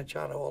 being in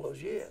China all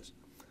those years,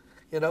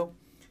 you know,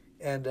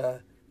 and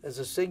there's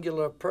a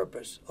singular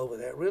purpose over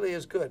there. It really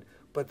is good.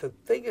 But the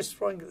biggest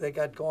thing they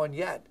got going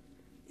yet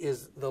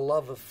is the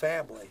love of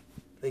family.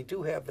 They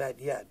do have that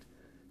yet,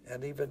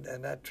 and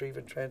that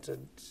even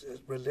transcends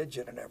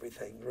religion and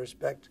everything,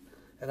 respect.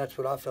 And that's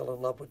what I fell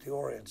in love with the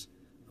Orients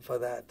for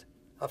that.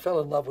 I fell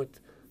in love with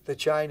the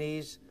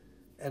Chinese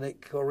and the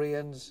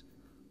Koreans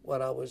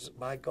when I was,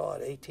 my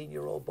God,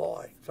 18-year-old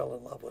boy. Fell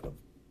in love with them.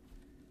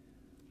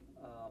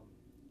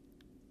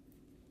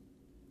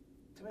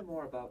 Tell me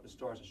more about the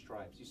Stars and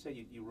Stripes. You said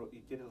you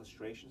did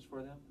illustrations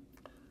for them?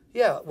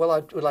 Yeah, well,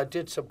 I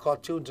did some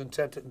cartoons and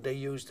sent it, and they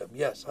used them.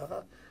 Yes.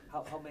 How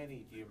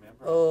many do you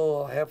remember?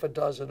 Oh, half a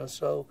dozen or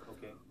so.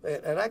 Okay.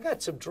 And I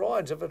got some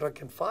drawings of it. I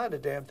can find the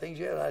damn things.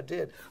 Yeah, I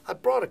did. I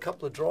brought a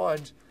couple of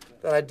drawings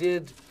that I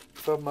did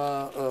from,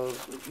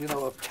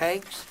 of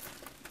tanks,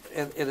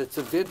 and it's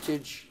a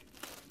vintage.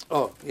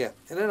 Oh, yeah.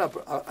 And then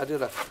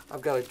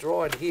I've got a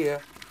drawing here.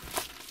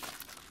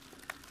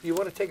 You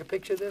want to take a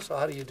picture of this, or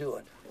how do you do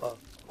it?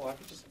 I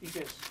could just,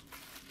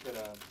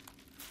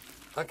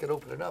 I could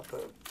open it up.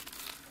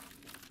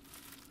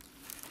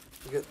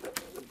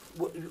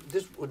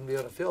 This wouldn't be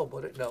on a film,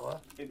 would it? No, huh?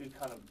 It would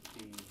kind of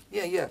be...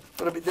 Yeah.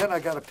 But I mean, then I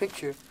got a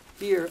picture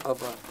here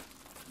of a...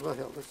 Well,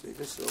 hell, let's see.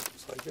 This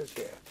opens like this,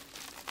 yeah.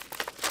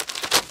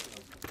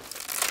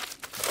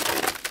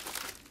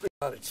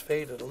 It's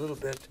faded a little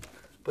bit,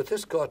 but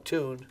this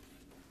cartoon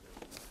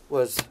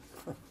was...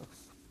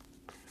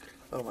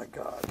 Oh, my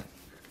God.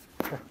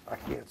 I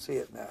can't see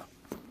it now.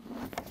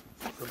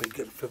 Let me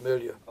get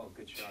familiar. Oh,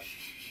 good shot.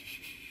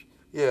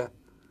 Yeah.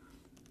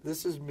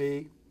 This is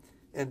me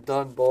and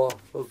Dunbar.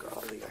 Oh,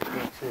 golly, I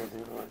can't see it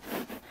anymore.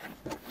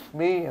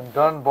 Me and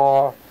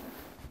Dunbar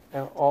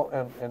and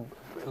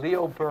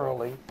Leo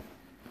Burley.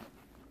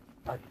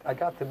 I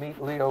got to meet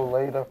Leo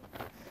later,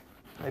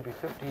 maybe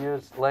 50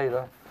 years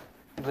later.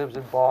 He lives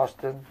in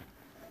Boston.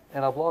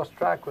 And I've lost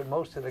track with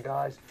most of the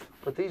guys,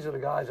 but these are the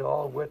guys who are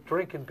all with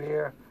drinking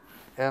beer.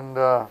 And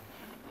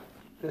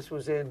this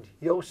was in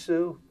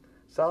Yosu,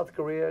 South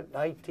Korea,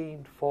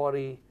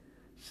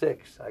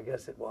 1946, I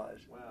guess it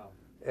was. Wow.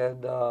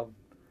 And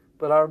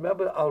but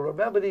I'll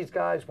remember these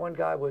guys. One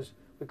guy was,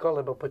 we call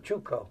him a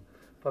Pachuco,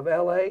 from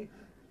L.A.,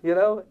 you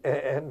know,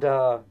 and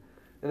then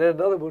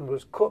another one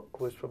was Cook,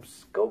 was from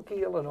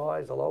Skokie,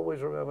 Illinois. I'll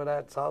always remember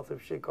that, south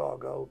of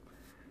Chicago.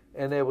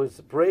 And there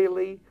was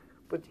Braley,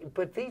 but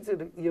these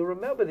are you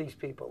remember these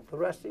people the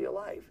rest of your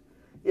life,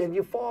 and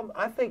you form.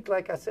 I think,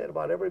 like I said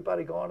about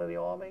everybody going to the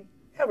Army,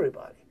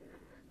 everybody.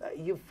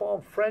 You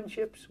form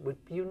friendships with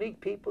unique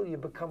people. You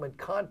become in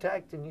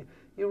contact, and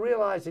you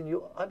realize and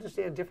you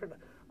understand different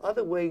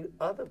other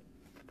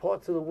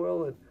parts of the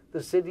world and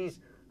the cities,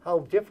 how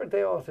different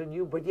they are than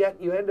you. But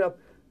yet you end up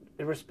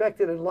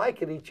respecting and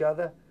liking each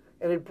other,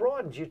 and it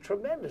broadens you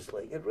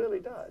tremendously. It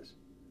really does.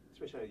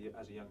 Especially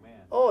as a young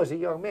man. Oh, as a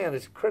young man,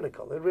 it's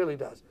critical. It really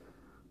does.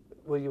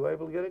 Were you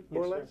able to get it,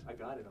 more or less? Sir. I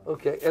got it.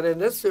 Okay, and then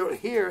this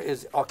here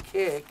is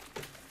archaic.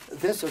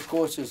 This, of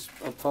course, is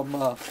from,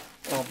 oh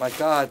my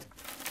God.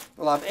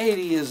 Well, I'm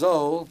 80 years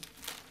old.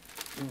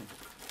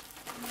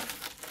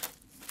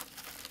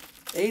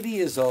 80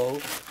 years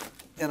old,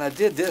 and I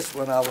did this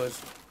when I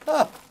was,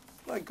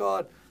 my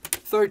God,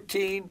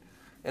 13.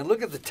 And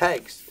look at the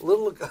tanks.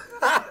 World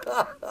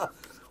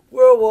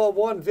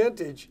War I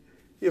vintage.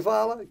 You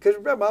follow? Because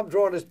remember, I'm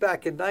drawing this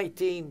back in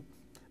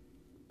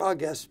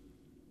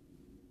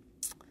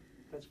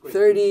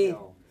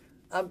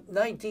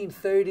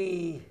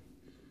 1930.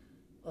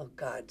 Oh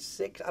God,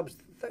 6. I was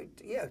 30,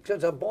 yeah,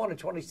 because I'm born in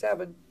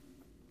 27.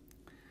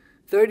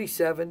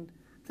 37.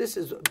 This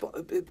is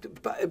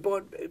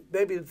born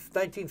maybe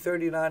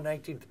 1939,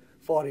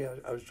 1940.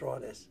 I was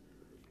drawing this,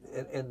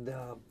 and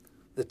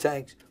the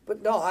tanks.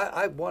 But no,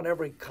 I won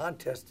every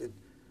contest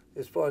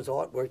as far as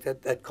artwork.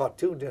 That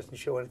cartoon doesn't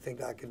show anything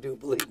that I can do,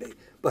 believe me.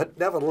 But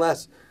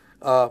nevertheless,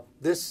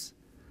 this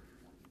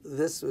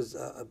was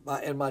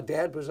my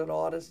dad was an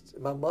artist.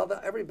 My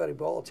mother, everybody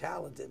were all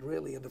talented,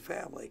 really, in the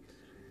family,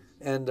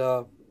 and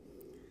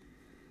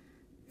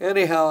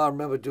Anyhow, I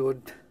remember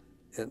doing,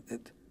 and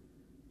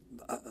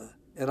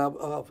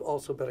I've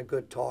also been a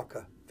good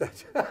talker.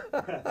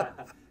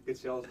 Good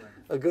salesman.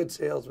 A good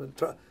salesman.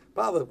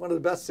 Probably one of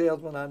the best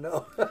salesmen I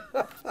know.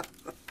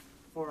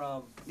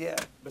 For yeah.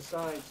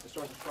 Besides the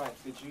Stars and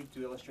Stripes, did you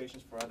do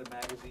illustrations for other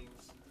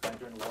magazines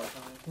during the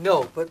wartime?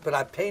 No, but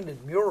I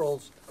painted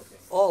murals Okay.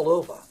 all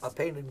over. I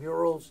painted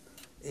murals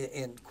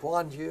in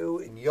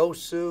Gwangju, in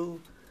Yosu,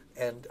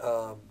 and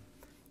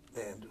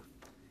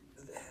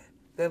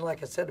then,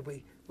 like I said,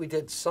 we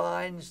did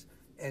signs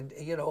and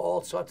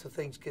all sorts of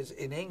things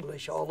in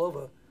English all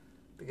over,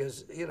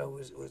 because we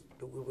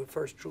were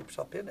first troops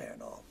up in there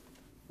and all,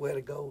 where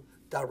to go,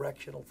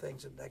 directional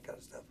things and that kind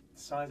of stuff.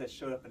 Signs that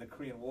showed up in the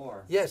Korean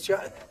War. Yes,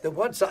 yeah, the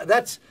one sign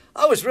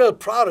I was real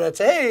proud of that.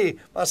 Hey,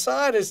 my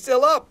sign is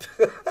still up.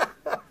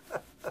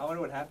 I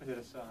wonder what happened to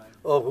the sign.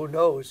 Oh, who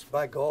knows?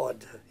 My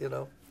God,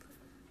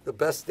 the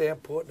best damn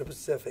port in the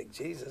Pacific.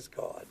 Jesus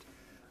God.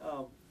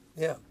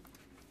 Yeah.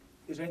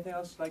 Is there anything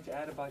else you'd like to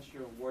add about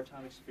your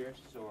wartime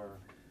experiences or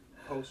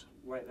post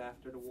right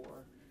after the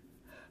war?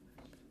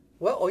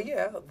 Well,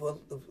 Well,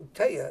 I'll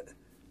tell you,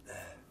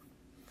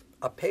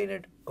 I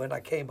painted when I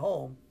came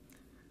home.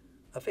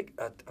 I think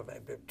I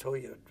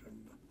told you,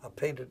 I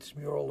painted this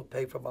mural to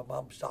pay for my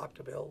mom's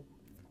doctor bill.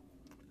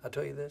 I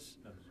tell you this.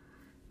 No.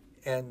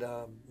 And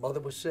mother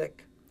was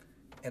sick,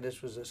 and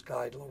this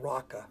guy, La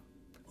Rocca.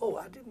 Oh,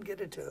 I didn't get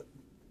into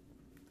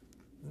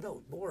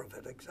more of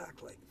it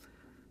exactly.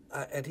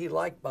 And he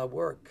liked my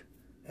work,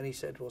 and he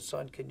said, well,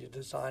 son, can you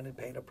design and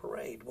paint a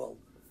parade? Well,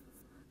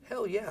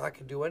 hell yeah, I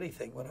could do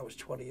anything when I was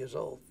 20 years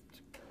old.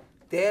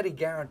 Daddy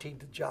guaranteed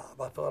the job.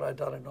 I thought I'd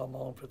done it on my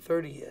own for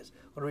 30 years.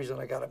 One reason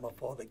I got it, my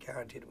father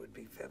guaranteed it would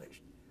be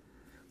finished.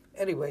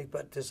 Anyway,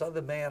 but this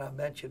other man I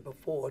mentioned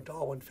before,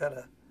 Darwin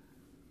Fenner,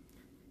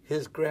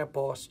 his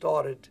grandpa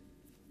started,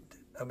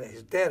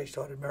 his daddy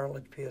started Merrill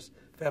Lynch, Pierce,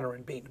 Fenner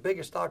and Bean, the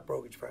biggest stock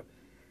brokerage firm.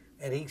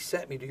 And he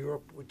sent me to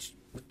Europe, which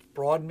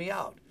broadened me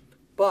out.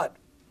 But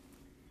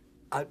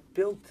I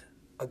built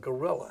a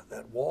gorilla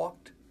that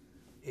walked,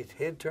 his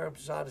head turned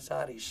from side to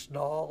side, he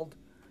snarled,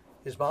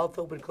 his mouth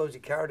open and closed, he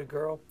carried a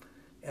girl,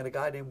 and a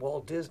guy named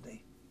Walt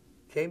Disney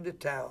came to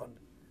town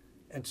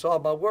and saw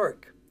my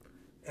work.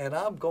 And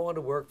I'm going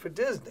to work for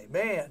Disney,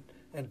 man.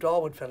 And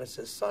Darwin Fenner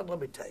says, son,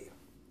 let me tell you,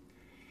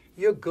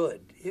 you're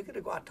good. You're going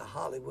to go out to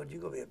Hollywood,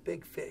 you're going to be a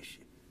big fish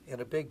in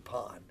a big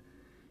pond.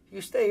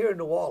 You stay here in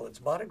New Orleans,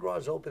 Mardi Gras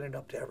is opening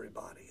up to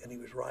everybody. And he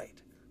was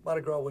right.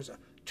 Mardi Gras was a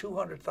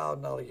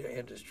 $200,000 a year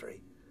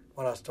industry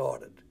when I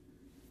started.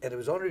 And it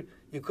was only,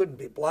 you couldn't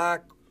be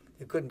black,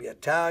 you couldn't be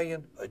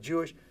Italian or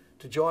Jewish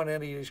to join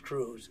any of these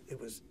crews. It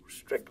was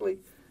strictly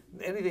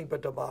anything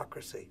but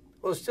democracy.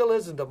 Well, it still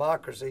isn't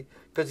democracy,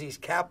 because these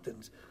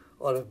captains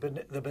are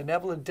the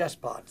benevolent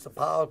despots, the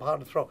power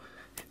behind the throne.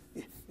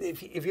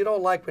 If you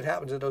don't like what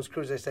happens in those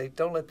crews, they say,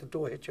 don't let the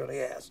door hit you on the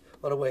ass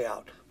on the way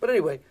out. But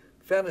anyway,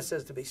 Fenner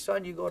says to me,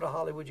 son, you go to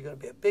Hollywood, you're going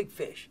to be a big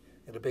fish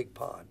in a big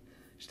pond.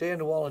 Stay in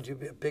New Orleans, you'll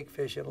be a big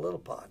fish in a little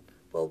pond.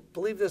 Well,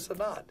 believe this or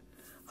not,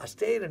 I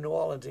stayed in New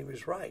Orleans, he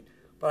was right.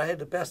 But I had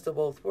the best of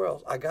both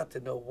worlds. I got to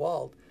know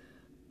Walt.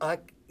 I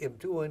am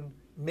doing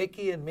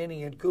Mickey and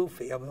Minnie and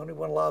Goofy. I'm the only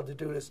one allowed to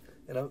do this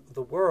in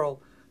the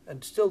world,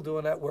 and still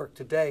doing that work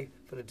today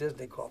for the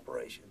Disney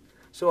Corporation.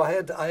 So I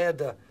had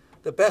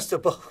the best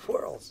of both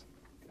worlds.